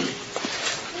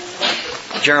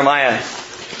 Jeremiah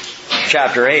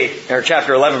chapter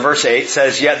 11 verse 8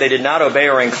 says, Yet they did not obey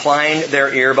or incline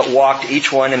their ear, but walked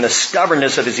each one in the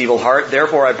stubbornness of his evil heart.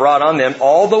 Therefore I brought on them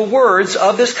all the words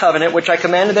of this covenant which I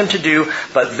commanded them to do,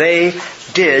 but they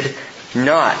did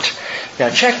not. Now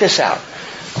check this out.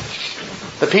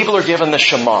 The people are given the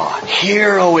Shema.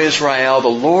 Hear, O Israel, the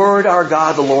Lord our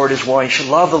God, the Lord is one. You should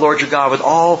love the Lord your God with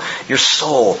all your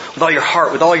soul, with all your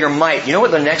heart, with all your might. You know what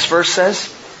the next verse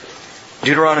says?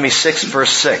 Deuteronomy 6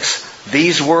 verse 6.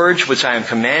 These words which I am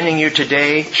commanding you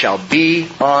today shall be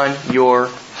on your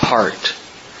heart.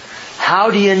 How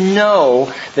do you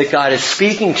know that God is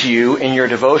speaking to you in your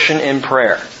devotion in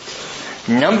prayer?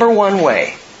 Number one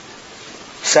way.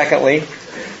 Secondly,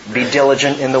 be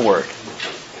diligent in the Word.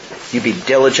 You be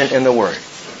diligent in the Word.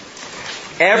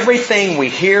 Everything we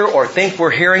hear or think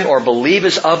we're hearing or believe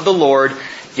is of the Lord,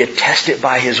 you test it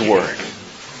by His Word.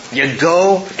 You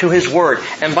go to His Word.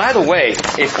 And by the way,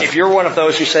 if you're one of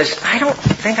those who says, I don't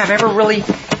think I've ever really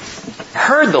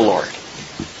heard the Lord.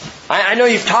 I know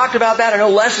you've talked about that. I know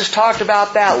Les has talked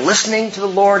about that. Listening to the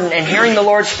Lord and hearing the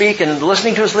Lord speak and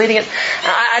listening to His leading it.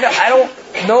 I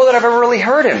don't know that I've ever really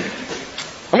heard Him.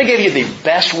 Let me give you the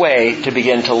best way to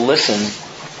begin to listen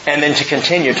and then to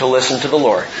continue to listen to the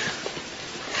Lord.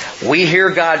 We hear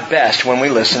God best when we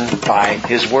listen by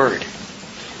His Word.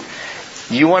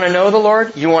 You want to know the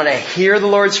Lord? You want to hear the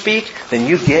Lord speak? Then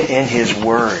you get in His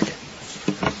Word.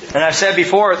 And I've said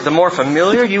before, the more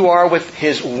familiar you are with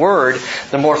His Word,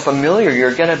 the more familiar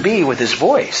you're going to be with His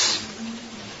voice.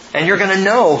 And you're going to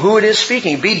know who it is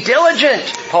speaking. Be diligent,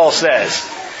 Paul says,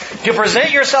 to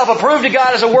present yourself approved to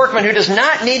God as a workman who does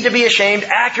not need to be ashamed,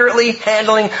 accurately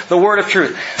handling the word of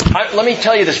truth. Let me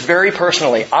tell you this very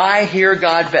personally. I hear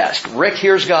God best. Rick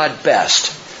hears God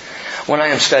best when I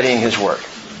am studying His Word.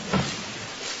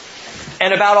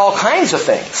 And about all kinds of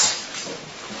things.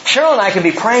 Cheryl and I can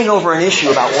be praying over an issue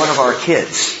about one of our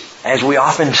kids, as we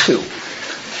often do.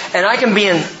 And I can be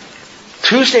in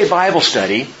Tuesday Bible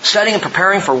study, studying and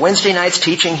preparing for Wednesday night's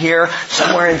teaching here,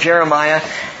 somewhere in Jeremiah,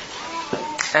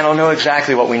 and I'll know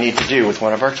exactly what we need to do with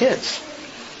one of our kids.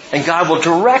 And God will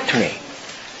direct me.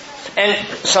 And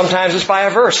sometimes it's by a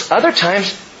verse. Other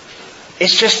times,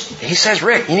 it's just, He says,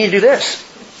 Rick, you need to do this.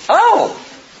 Oh,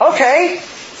 okay.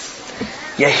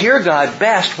 You hear God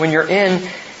best when you're in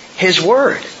His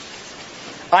Word.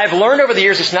 I've learned over the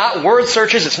years it's not word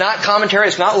searches, it's not commentary,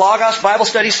 it's not Logos Bible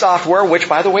study software, which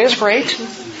by the way is great.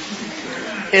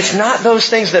 It's not those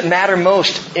things that matter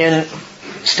most in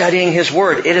studying His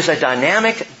Word. It is a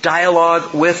dynamic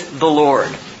dialogue with the Lord.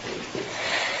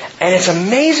 And it's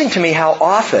amazing to me how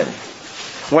often,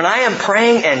 when I am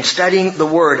praying and studying the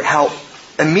Word, how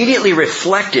immediately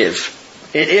reflective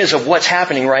it is of what's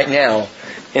happening right now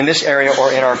in this area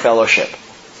or in our fellowship.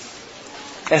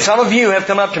 And some of you have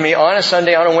come up to me on a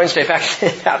Sunday, on a Wednesday, in fact,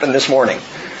 it happened this morning.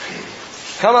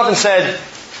 Come up and said,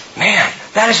 man,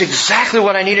 that is exactly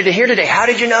what I needed to hear today. How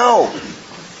did you know?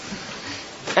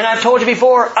 And I've told you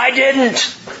before, I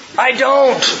didn't. I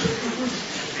don't.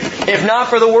 If not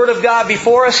for the Word of God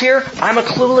before us here, I'm a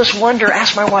clueless wonder.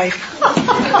 Ask my wife.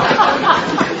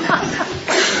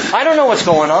 I don't know what's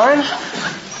going on.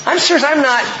 I'm serious. I'm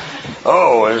not,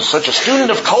 I'm such a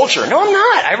student of culture. No, I'm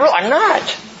not. I'm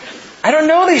not. I don't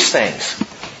know these things.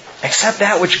 Accept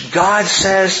that which God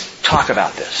says. Talk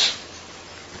about this.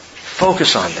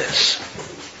 Focus on this.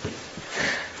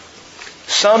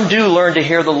 Some do learn to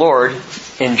hear the Lord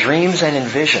in dreams and in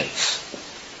visions.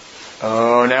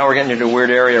 Oh, now we're getting into a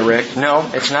weird area, Rick. No,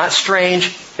 it's not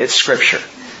strange. It's Scripture.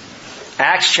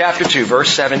 Acts chapter 2, verse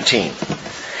 17.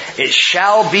 It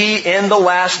shall be in the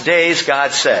last days,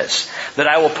 God says, that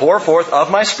I will pour forth of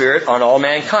my Spirit on all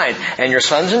mankind, and your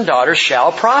sons and daughters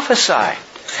shall prophesy.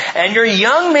 And your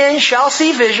young men shall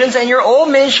see visions, and your old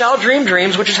men shall dream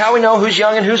dreams, which is how we know who's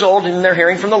young and who's old, and they're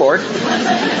hearing from the Lord.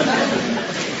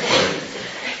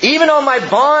 Even on my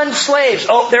bond slaves.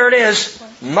 Oh, there it is.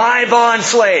 My bond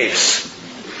slaves.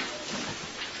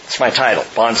 It's my title.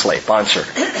 Bond slave, bond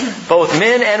servant. Both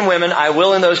men and women I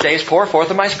will in those days pour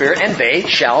forth of my Spirit, and they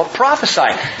shall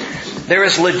prophesy. There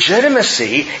is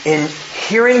legitimacy in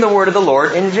hearing the word of the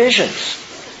Lord in visions,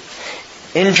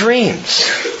 in dreams.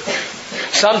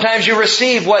 Sometimes you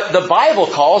receive what the Bible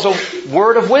calls a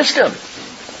word of wisdom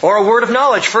or a word of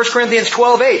knowledge. 1 Corinthians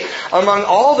 12:8. Among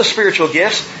all the spiritual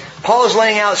gifts, Paul is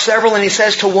laying out several, and he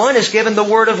says, to one is given the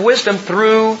word of wisdom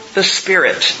through the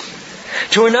Spirit.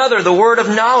 To another, the word of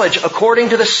knowledge according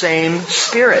to the same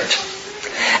Spirit.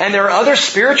 And there are other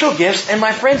spiritual gifts, and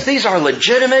my friends, these are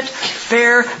legitimate,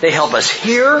 fair, they help us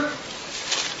hear.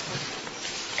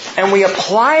 And we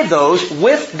apply those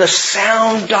with the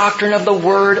sound doctrine of the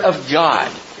Word of God.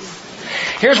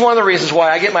 Here's one of the reasons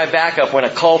why I get my back up when a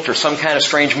cult or some kind of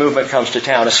strange movement comes to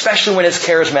town, especially when it's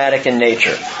charismatic in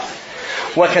nature.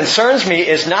 What concerns me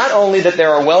is not only that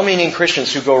there are well-meaning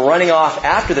Christians who go running off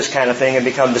after this kind of thing and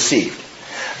become deceived,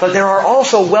 but there are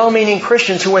also well-meaning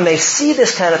Christians who, when they see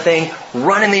this kind of thing,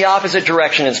 run in the opposite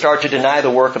direction and start to deny the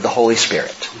work of the Holy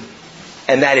Spirit.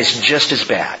 And that is just as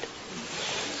bad.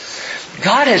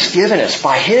 God has given us,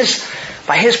 by His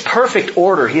perfect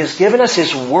order, He has given us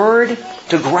His Word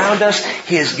to ground us.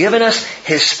 He has given us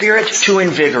His Spirit to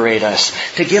invigorate us,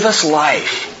 to give us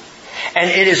life. And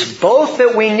it is both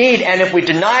that we need, and if we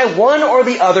deny one or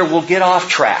the other, we'll get off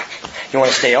track. You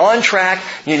want to stay on track,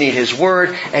 you need His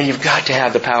Word, and you've got to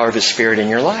have the power of His Spirit in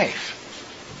your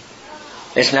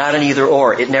life. It's not an either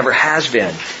or. It never has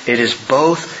been. It is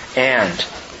both and.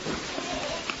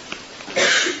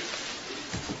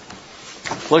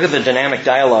 Look at the dynamic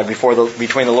dialogue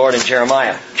between the Lord and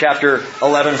Jeremiah. Chapter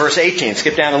 11, verse 18.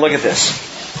 Skip down and look at this.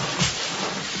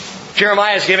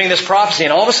 Jeremiah is giving this prophecy,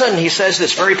 and all of a sudden he says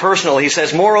this very personal. He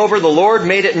says, moreover, the Lord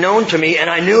made it known to me, and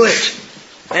I knew it.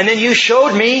 And then you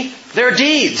showed me their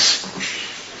deeds.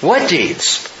 What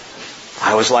deeds?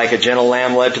 I was like a gentle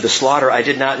lamb led to the slaughter. I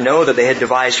did not know that they had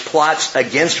devised plots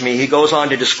against me. He goes on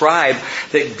to describe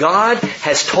that God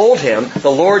has told him,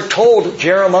 the Lord told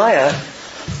Jeremiah,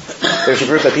 there's a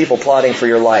group of people plotting for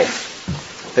your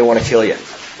life. They want to kill you.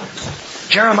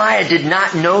 Jeremiah did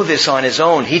not know this on his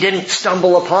own. He didn't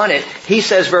stumble upon it. He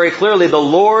says very clearly, the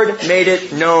Lord made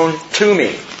it known to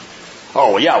me.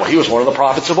 Oh, yeah, well, he was one of the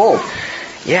prophets of old.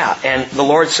 Yeah, and the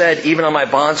Lord said, even on my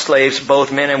bond slaves,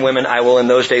 both men and women, I will in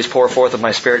those days pour forth of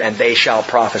my Spirit, and they shall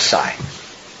prophesy.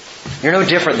 You're no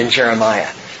different than Jeremiah.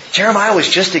 Jeremiah was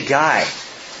just a guy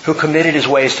who committed his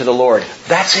ways to the Lord.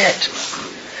 That's it.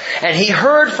 And he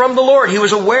heard from the Lord. He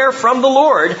was aware from the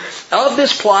Lord of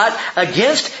this plot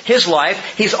against his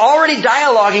life. He's already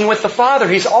dialoguing with the Father.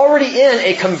 He's already in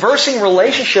a conversing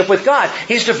relationship with God.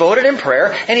 He's devoted in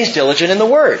prayer and he's diligent in the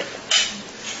Word.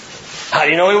 How do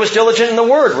you know he was diligent in the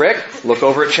Word, Rick? Look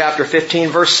over at chapter 15,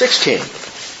 verse 16.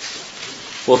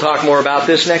 We'll talk more about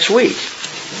this next week.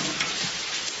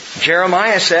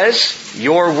 Jeremiah says,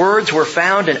 your words were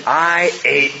found and I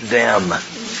ate them.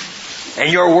 And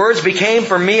your words became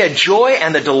for me a joy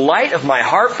and the delight of my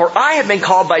heart, for I have been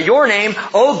called by your name,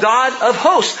 O God of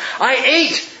hosts. I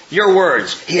ate your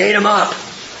words. He ate them up.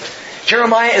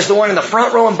 Jeremiah is the one in the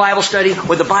front row in Bible study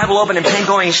with the Bible open and pen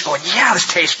going. He's going, yeah, this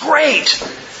tastes great.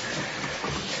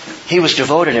 He was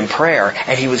devoted in prayer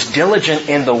and he was diligent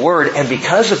in the Word. And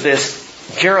because of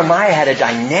this, Jeremiah had a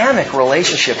dynamic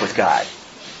relationship with God.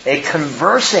 A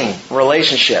conversing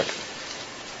relationship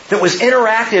that was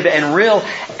interactive and real.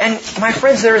 And my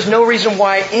friends, there is no reason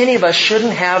why any of us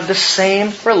shouldn't have the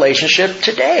same relationship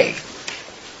today.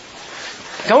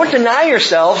 Don't deny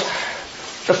yourselves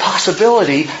the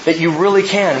possibility that you really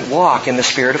can walk in the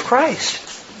Spirit of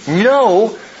Christ.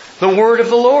 Know the Word of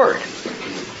the Lord.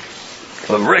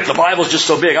 Well, Rick, the Bible's just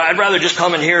so big. I'd rather just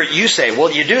come and hear it you say.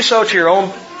 Well, you do so to your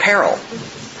own peril.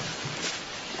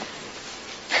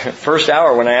 First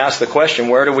hour when I asked the question,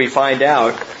 where do we find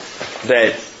out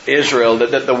that Israel,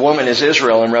 that the woman is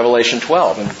Israel in Revelation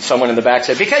 12? And someone in the back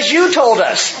said, because you told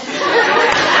us.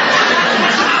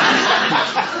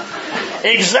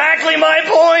 Exactly my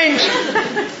point.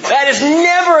 That is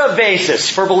never a basis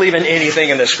for believing anything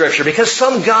in the Scripture because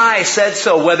some guy said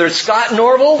so, whether it's Scott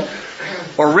Norville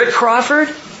or Rick Crawford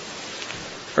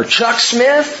or Chuck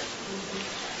Smith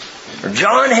or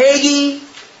John Hagee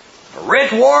or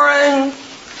Rick Warren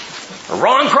or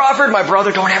Ron Crawford, my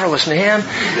brother. Don't ever listen to him.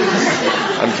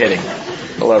 I'm kidding.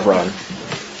 I love Ron.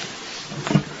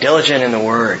 Diligent in the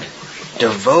Word.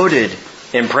 Devoted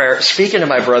in prayer. Speaking to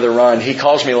my brother Ron, he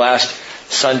calls me last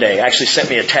Sunday, actually sent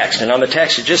me a text. And on the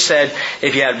text it just said,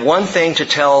 if you had one thing to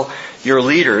tell your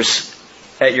leaders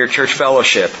at your church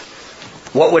fellowship,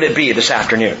 what would it be this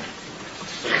afternoon?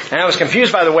 And I was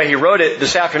confused by the way he wrote it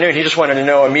this afternoon. He just wanted to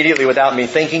know immediately without me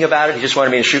thinking about it. He just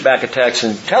wanted me to shoot back a text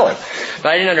and tell him.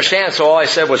 But I didn't understand, so all I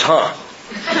said was, huh.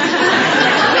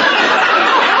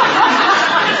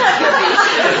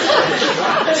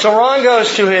 So Ron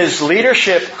goes to his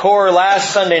leadership core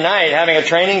last Sunday night having a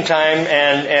training time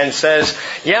and says,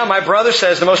 yeah, my brother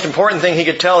says the most important thing he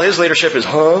could tell his leadership is,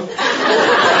 huh?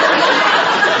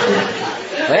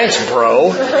 Thanks,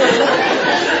 bro.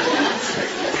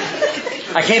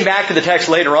 I came back to the text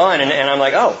later on and I'm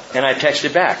like, oh, and I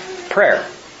texted back, prayer.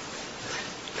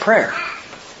 Prayer.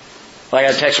 Well, I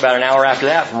got a text about an hour after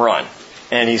that from Ron.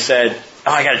 And he said,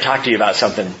 oh, I got to talk to you about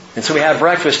something. And so we had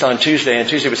breakfast on Tuesday, and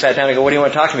Tuesday we sat down and go, what do you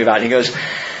want to talk to me about? And he goes,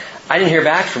 I didn't hear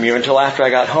back from you until after I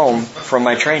got home from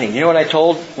my training. You know what I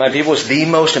told my people was the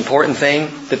most important thing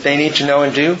that they need to know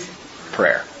and do?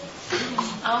 Prayer.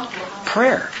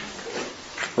 Prayer.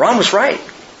 Ron was right.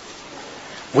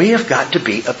 We have got to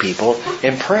be a people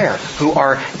in prayer who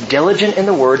are diligent in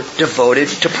the Word, devoted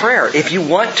to prayer. If you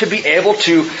want to be able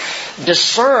to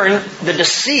discern the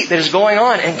deceit that is going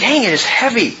on, and dang, it is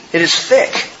heavy, it is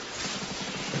thick.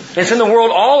 It's in the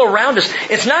world all around us.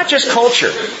 It's not just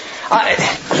culture.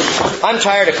 I'm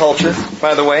tired of culture,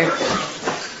 by the way.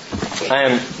 I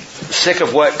am sick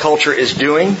of what culture is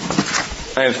doing.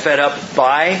 I am fed up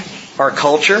by our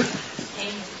culture.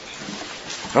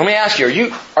 Let me ask you,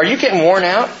 are you getting worn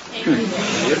out? I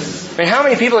mean, how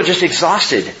many people are just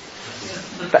exhausted?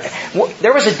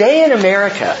 There was a day in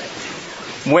America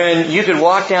when you could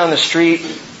walk down the street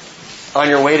on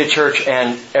your way to church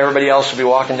and everybody else would be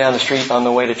walking down the street on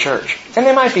the way to church. And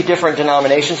they might be different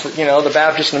denominations, you know, the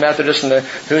Baptists and the Methodists and the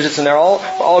Who's-Its, and they're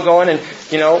all going and,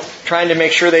 you know, trying to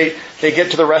make sure they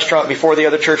get to the restaurant before the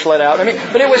other church let out. I mean,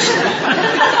 but it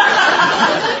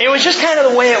was just kind of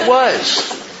the way it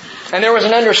was. And there was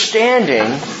an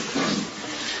understanding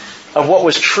of what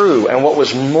was true and what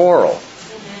was moral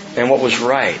and what was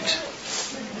right.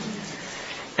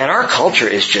 And our culture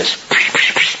is just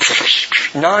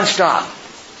non-stop.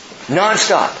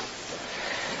 Non-stop.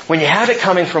 When you have it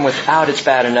coming from without, it's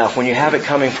bad enough. When you have it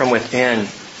coming from within,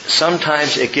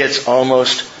 sometimes it gets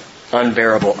almost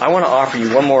unbearable. I want to offer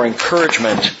you one more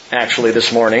encouragement, actually,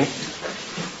 this morning.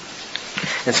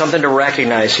 And something to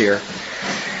recognize here.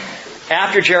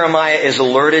 After Jeremiah is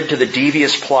alerted to the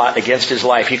devious plot against his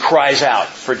life, he cries out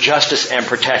for justice and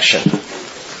protection.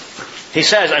 He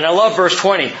says, and I love verse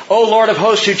 20, O Lord of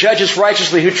hosts, who judges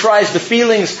righteously, who tries the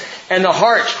feelings and the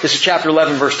heart. This is chapter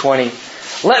 11, verse 20.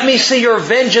 Let me see your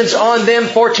vengeance on them,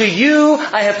 for to you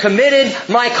I have committed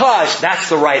my cause. That's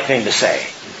the right thing to say.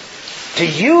 To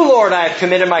you, Lord, I have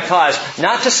committed my cause.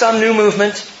 Not to some new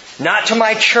movement, not to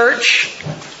my church.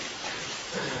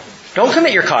 Don't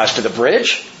commit your cause to the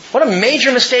bridge. What a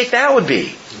major mistake that would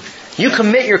be. You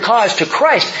commit your cause to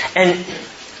Christ. And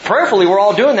prayerfully, we're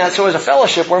all doing that. So as a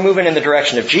fellowship, we're moving in the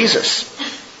direction of Jesus.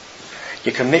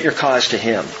 You commit your cause to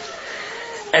Him.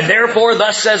 And therefore,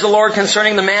 thus says the Lord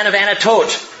concerning the man of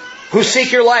Anatot, who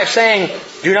seek your life, saying,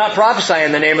 do not prophesy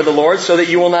in the name of the Lord, so that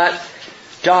you will not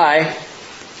die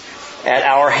at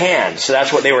our hand. So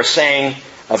that's what they were saying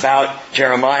about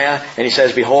Jeremiah. And he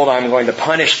says, behold, I'm going to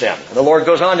punish them. And the Lord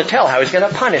goes on to tell how He's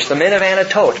going to punish the men of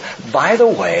Anatot. By the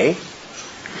way,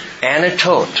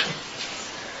 Anatot.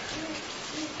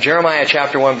 Jeremiah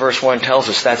chapter 1 verse 1 tells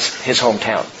us that's his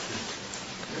hometown.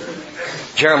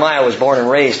 Jeremiah was born and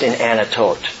raised in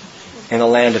Anatot, in the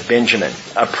land of Benjamin.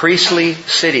 A priestly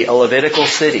city, a Levitical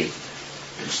city.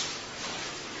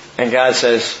 And God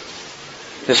says,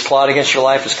 this plot against your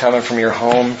life is coming from your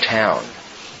hometown.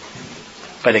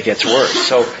 But it gets worse.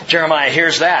 So Jeremiah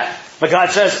hears that. But God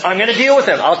says, I'm going to deal with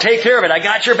him. I'll take care of it. I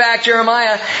got your back,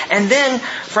 Jeremiah. And then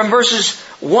from verses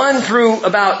 1 through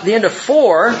about the end of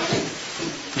 4,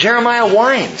 Jeremiah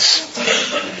whines.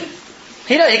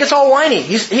 He gets all whiny.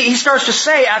 He starts to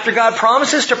say, after God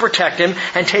promises to protect him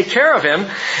and take care of him,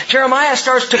 Jeremiah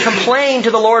starts to complain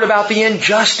to the Lord about the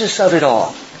injustice of it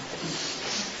all.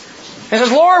 He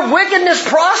says, Lord, wickedness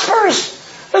prospers.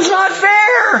 That's not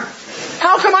fair.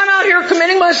 How come I'm out here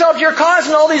committing myself to your cause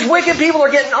and all these wicked people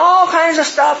are getting all kinds of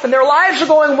stuff and their lives are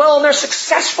going well and they're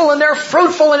successful and they're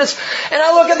fruitful and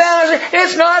I look at that and I say,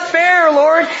 it's not fair,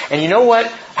 Lord. And you know what?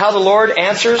 How the Lord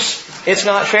answers, it's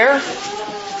not fair?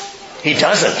 He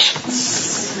doesn't.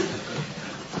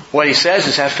 What He says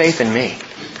is, have faith in me.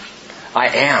 I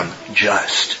am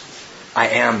just. I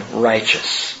am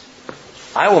righteous.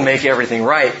 I will make everything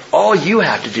right. All you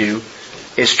have to do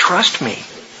is trust me.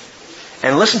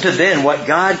 And listen to then what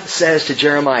God says to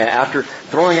Jeremiah after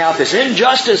throwing out this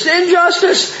injustice.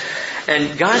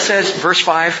 And God says, verse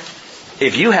 5,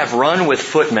 if you have run with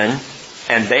footmen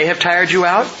and they have tired you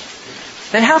out,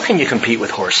 then how can you compete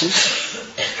with horses?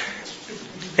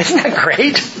 Isn't that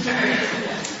great?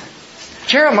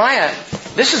 Jeremiah,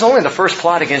 this is only the first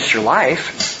plot against your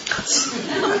life.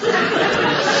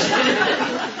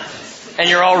 And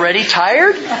you're already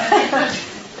tired?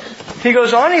 He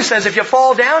goes on, he says, if you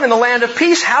fall down in the land of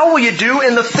peace, how will you do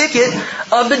in the thicket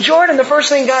of the Jordan? The first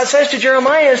thing God says to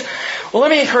Jeremiah is, well, let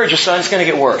me encourage you, son, it's going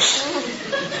to get worse.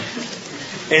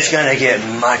 It's going to get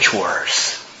much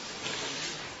worse.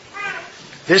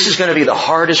 This is going to be the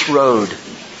hardest road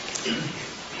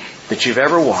that you've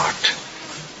ever walked.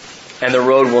 And the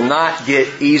road will not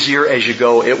get easier as you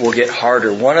go. It will get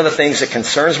harder. One of the things that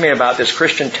concerns me about this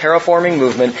Christian terraforming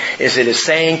movement is it is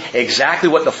saying exactly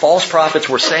what the false prophets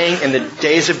were saying in the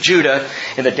days of Judah,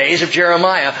 in the days of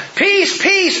Jeremiah. Peace,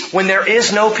 peace, when there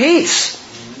is no peace.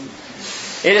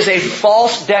 It is a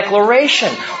false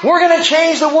declaration. We're going to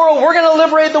change the world. We're going to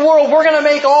liberate the world. We're going to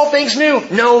make all things new.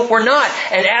 No, we're not.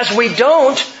 And as we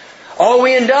don't, all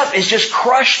we end up is just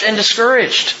crushed and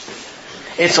discouraged.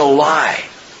 It's a lie.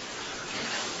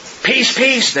 Peace,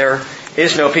 peace. There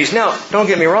is no peace. Now, don't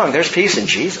get me wrong. There's peace in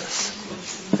Jesus.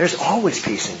 There's always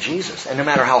peace in Jesus. And no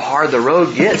matter how hard the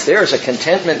road gets, there's a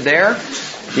contentment there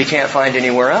you can't find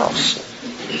anywhere else.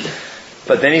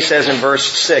 But then he says in verse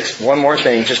 6, one more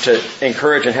thing just to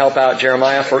encourage and help out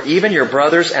Jeremiah. For even your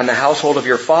brothers and the household of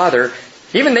your father,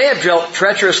 even they have dealt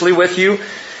treacherously with you.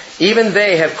 Even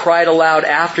they have cried aloud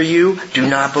after you. Do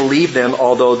not believe them,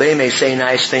 although they may say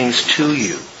nice things to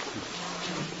you.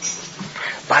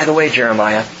 By the way,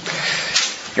 Jeremiah,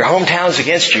 your hometown's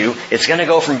against you. It's going to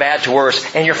go from bad to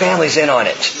worse, and your family's in on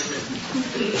it.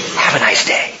 Have a nice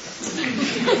day.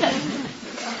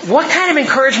 What kind of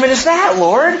encouragement is that,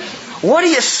 Lord? What are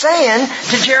you saying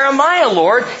to Jeremiah,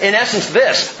 Lord? In essence,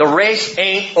 this. The race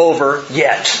ain't over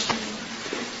yet.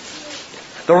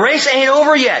 The race ain't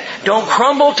over yet. Don't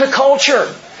crumble to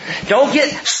culture. Don't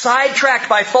get sidetracked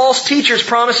by false teachers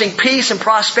promising peace and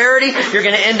prosperity. You're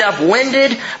going to end up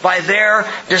winded by their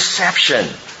deception.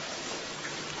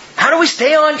 How do we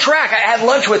stay on track? I had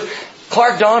lunch with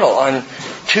Clark Donnell on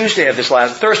Thursday of this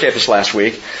last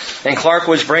week. And Clark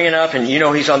was bringing up, and you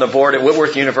know he's on the board at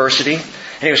Whitworth University.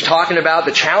 And he was talking about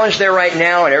the challenge there right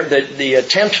now and the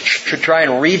attempt to try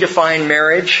and redefine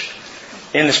marriage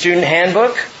in the student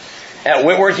handbook at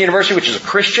Whitworth University, which is a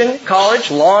Christian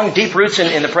college, long, deep roots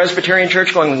in the Presbyterian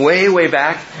Church going way, way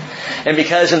back. And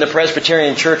because in the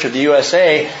Presbyterian Church of the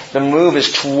USA, the move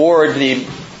is toward the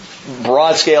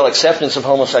broad-scale acceptance of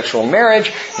homosexual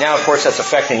marriage. Now, of course, that's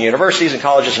affecting universities and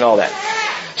colleges and all that.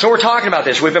 So we're talking about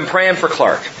this. We've been praying for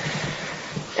Clark.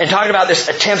 And talking about this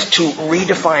attempt to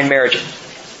redefine marriage.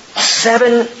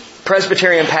 7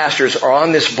 Presbyterian pastors are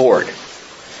on this board.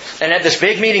 And at this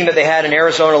big meeting that they had in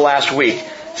Arizona last week,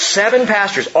 7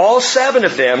 pastors, all 7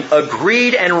 of them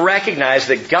agreed and recognized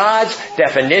that God's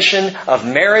definition of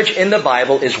marriage in the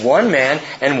Bible is one man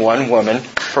and one woman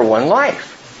for one life.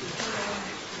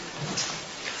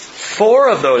 4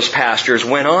 of those pastors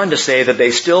went on to say that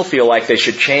they still feel like they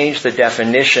should change the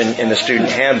definition in the student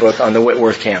handbook on the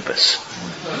Whitworth campus.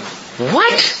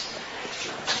 What?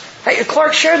 Hey,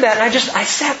 Clark shared that and I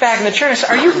sat back in the chair and I said,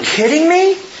 are you kidding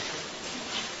me?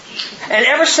 And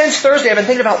ever since Thursday, I've been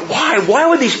thinking about why. Why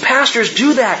would these pastors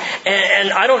do that?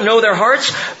 And I don't know their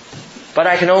hearts, but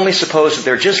I can only suppose that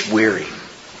they're just weary.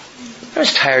 They're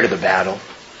just tired of the battle.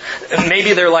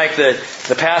 Maybe they're like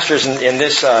the pastors in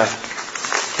this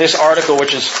article,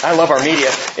 which is, I love our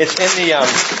media. It's in the,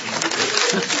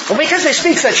 well, because they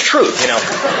speak such truth, you know.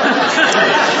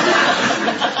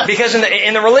 Because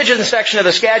in the religion section of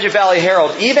the Skagit Valley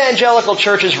Herald, evangelical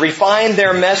churches refine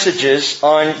their messages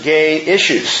on gay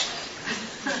issues.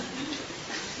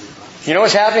 You know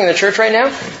what's happening in the church right now?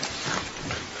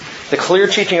 The clear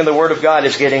teaching of the Word of God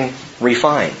is getting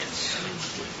refined.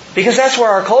 Because that's where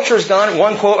our culture has gone.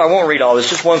 One quote, I won't read all this,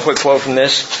 just one quick quote from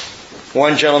this.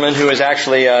 One gentleman who is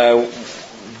actually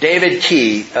David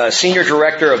Key, Senior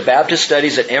Director of Baptist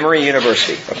Studies at Emory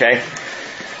University. Okay?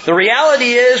 The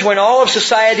reality is, when all of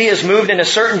society is moved in a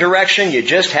certain direction, you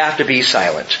just have to be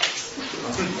silent.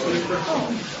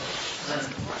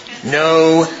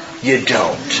 No, you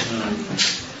don't.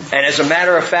 And as a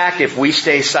matter of fact, if we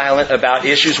stay silent about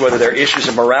issues, whether they're issues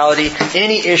of morality,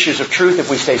 any issues of truth, if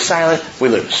we stay silent, we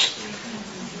lose.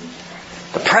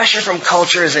 The pressure from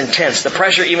culture is intense. The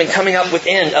pressure even coming up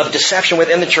within, of deception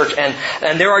within the church.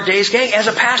 And there are days, gang, as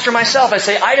a pastor myself, I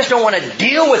say, I just don't want to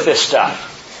deal with this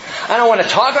stuff. I don't want to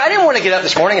talk. I didn't want to get up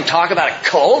this morning and talk about a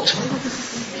cult.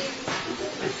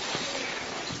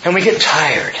 And we get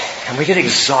tired, and we get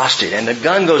exhausted, and the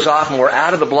gun goes off, and we're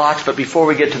out of the blocks, but before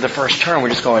we get to the first turn, we're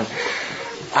just going,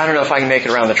 I don't know if I can make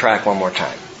it around the track one more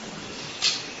time.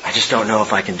 I just don't know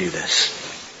if I can do this.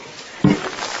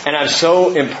 And I'm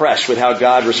so impressed with how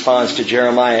God responds to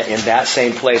Jeremiah in that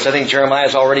same place. I think Jeremiah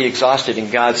is already exhausted,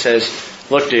 and God says,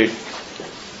 look, dude,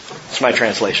 it's my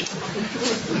translation.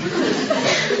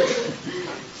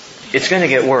 It's going to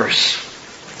get worse.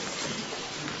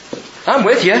 I'm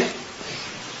with you.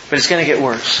 But it's going to get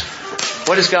worse.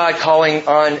 What is God calling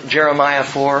on Jeremiah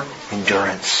for?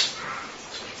 Endurance.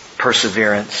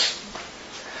 Perseverance.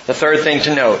 The third thing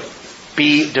to note,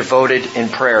 be devoted in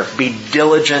prayer. Be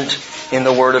diligent in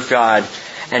the Word of God.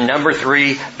 And number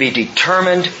 3, be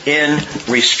determined in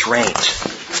restraint.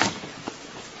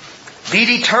 Be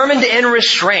determined in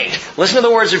restraint. Listen to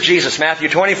the words of Jesus, Matthew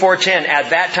 24:10.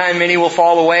 At that time many will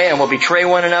fall away and will betray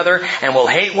one another and will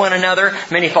hate one another.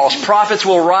 Many false prophets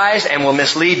will rise and will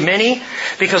mislead many.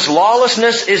 Because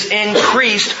lawlessness is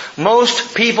increased,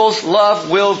 most people's love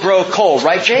will grow cold.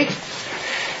 Right, Jake?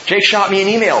 Jake shot me an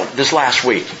email this last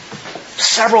week.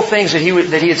 Several things that he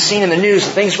had seen in the news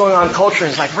and things going on in culture. And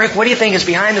he's like, Rick, what do you think is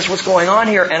behind this? What's going on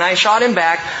here? And I shot him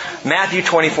back Matthew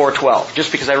 24:12,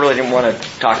 just because I really didn't want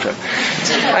to talk to him.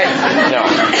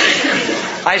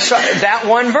 I saw that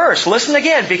one verse. Listen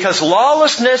again. Because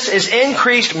lawlessness is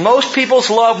increased, most people's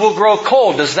love will grow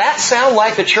cold. Does that sound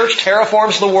like the church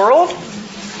terraforms the world?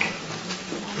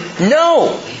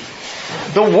 No.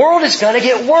 The world is going to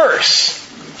get worse.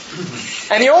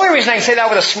 And the only reason I can say that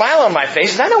with a smile on my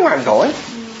face is I know where I'm going.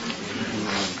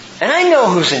 And I know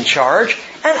who's in charge.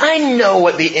 And I know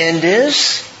what the end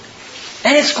is.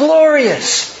 And it's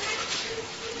glorious.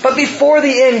 But before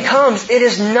the end comes, it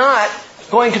is not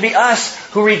going to be us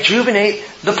who rejuvenate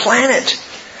the planet.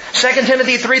 2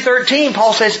 Timothy 3:13,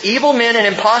 Paul says, evil men and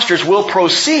impostors will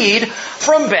proceed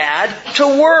from bad to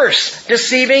worse,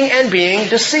 deceiving and being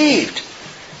deceived.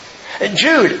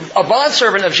 Jude, a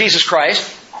bondservant of Jesus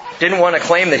Christ, didn't want to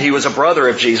claim that he was a brother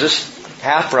of Jesus,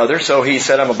 half-brother, so he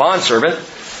said, I'm a bondservant.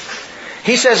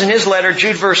 He says in his letter,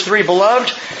 Jude verse 3, Beloved,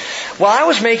 while I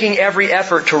was making every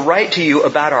effort to write to you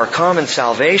about our common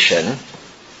salvation,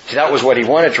 see, that was what he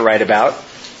wanted to write about.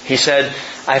 He said,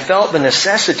 I felt the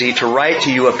necessity to write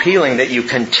to you appealing that you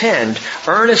contend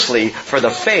earnestly for the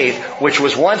faith which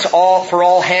was once for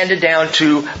all handed down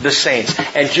to the saints.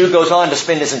 And Jude goes on to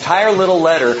spend his entire little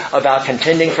letter about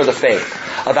contending for the faith,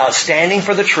 about standing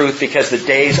for the truth because the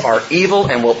days are evil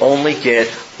and will only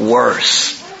get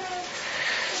worse.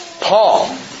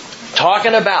 Paul,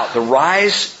 talking about the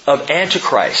rise of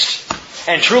Antichrist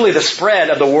and truly the spread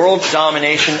of the world's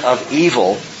domination of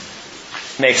evil,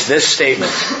 makes this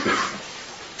statement.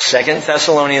 2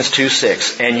 Thessalonians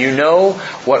 2:6. And you know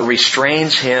what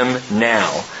restrains him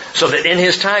now, so that in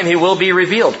his time he will be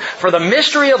revealed. For the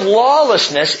mystery of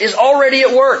lawlessness is already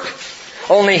at work.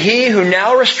 Only he who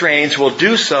now restrains will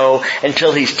do so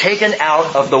until he's taken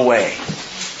out of the way.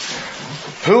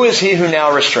 Who is he who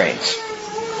now restrains?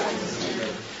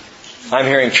 I'm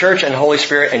hearing church and Holy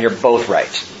Spirit, and you're both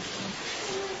right.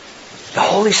 The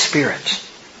Holy Spirit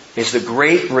is the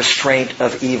great restraint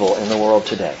of evil in the world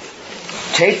today.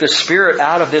 Take the Spirit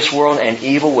out of this world and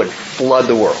evil would flood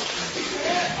the world.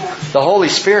 The Holy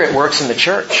Spirit works in the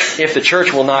church. If the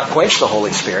church will not quench the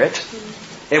Holy Spirit,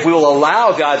 if we will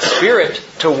allow God's Spirit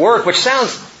to work, which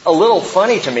sounds a little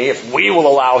funny to me, if we will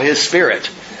allow His Spirit.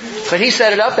 But He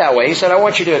set it up that way. He said, I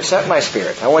want you to accept my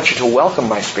Spirit. I want you to welcome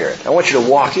my Spirit. I want you to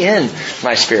walk in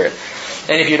my Spirit.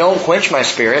 And if you don't quench my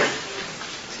Spirit,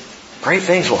 great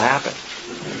things will happen.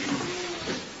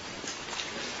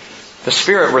 The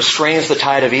Spirit restrains the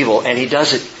tide of evil, and He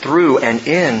does it through and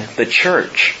in the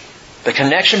church. The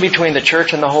connection between the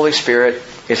church and the Holy Spirit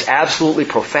is absolutely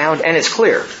profound, and it's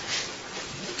clear.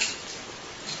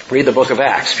 Read the book of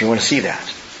Acts if you want to see that.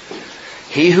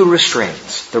 He who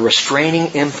restrains, the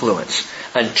restraining influence,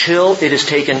 until it is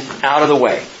taken out of the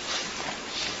way.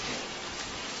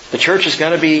 The church is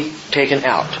going to be taken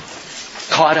out,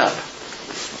 caught up,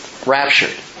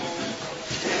 raptured.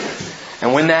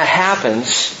 And when that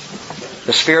happens,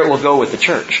 the Spirit will go with the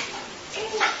church.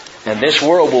 And this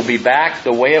world will be back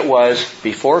the way it was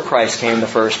before Christ came the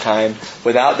first time,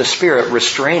 without the Spirit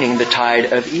restraining the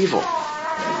tide of evil.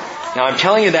 Now I'm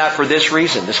telling you that for this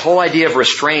reason. This whole idea of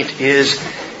restraint is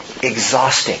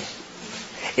exhausting.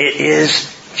 It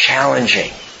is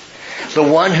challenging. The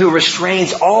one who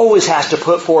restrains always has to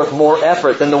put forth more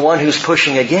effort than the one who's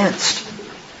pushing against.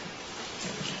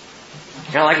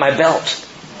 Kind of like my belt.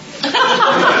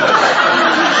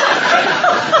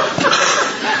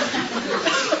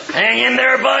 Hang in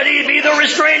there, buddy. Be the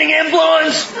restraining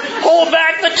influence. Hold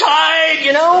back the tide,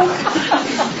 you know.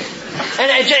 And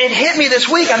it hit me this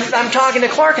week. I'm talking to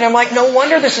Clark and I'm like, no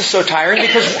wonder this is so tiring,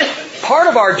 because part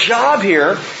of our job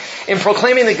here in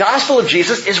proclaiming the gospel of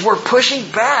Jesus is we're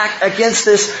pushing back against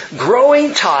this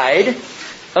growing tide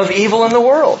of evil in the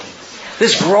world.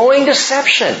 This growing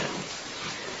deception.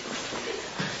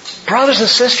 Brothers and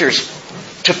sisters,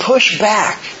 to push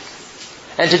back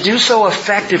and to do so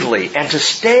effectively and to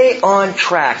stay on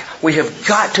track, we have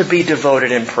got to be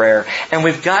devoted in prayer and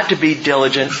we've got to be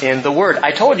diligent in the Word.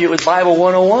 I told you it was Bible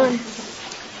 101.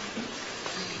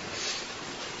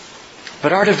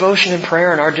 But our devotion in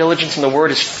prayer and our diligence in the Word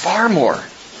is far more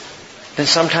than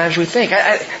sometimes we think.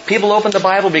 People open the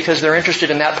Bible because they're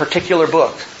interested in that particular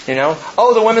book. You know,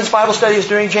 oh, the women's Bible study is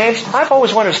doing James. I've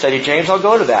always wanted to study James. I'll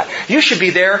go to that. You should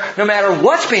be there no matter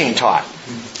what's being taught.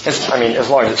 As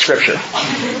long as it's Scripture.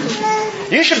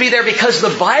 You should be there because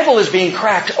the Bible is being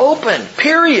cracked open.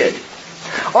 Period.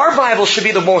 Our Bible should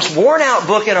be the most worn out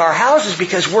book in our houses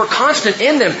because we're constant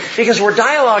in them, because we're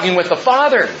dialoguing with the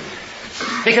Father.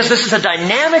 Because this is a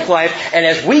dynamic life, and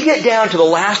as we get down to the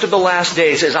last of the last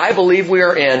days, as I believe we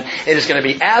are in, it is going to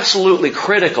be absolutely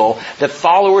critical that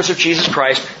followers of Jesus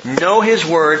Christ know His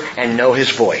Word and know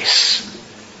His voice.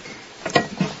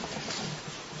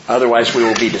 Otherwise we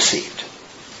will be deceived.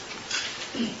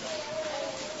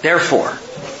 Therefore,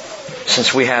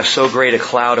 since we have so great a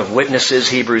cloud of witnesses,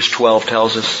 Hebrews 12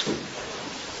 tells us,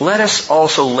 let us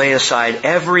also lay aside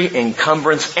every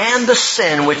encumbrance and the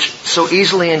sin which so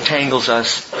easily entangles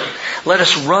us. Let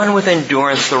us run with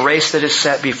endurance the race that is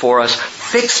set before us,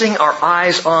 fixing our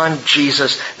eyes on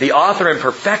Jesus, the author and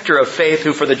perfecter of faith,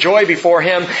 who for the joy before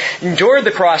Him endured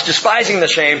the cross, despising the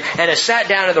shame, and has sat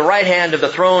down at the right hand of the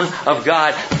throne of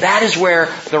God. That is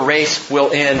where the race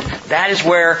will end. That is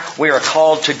where we are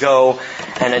called to go.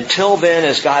 And until then,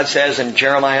 as God says in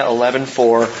Jeremiah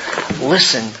 11:4,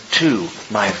 listen to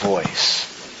my voice.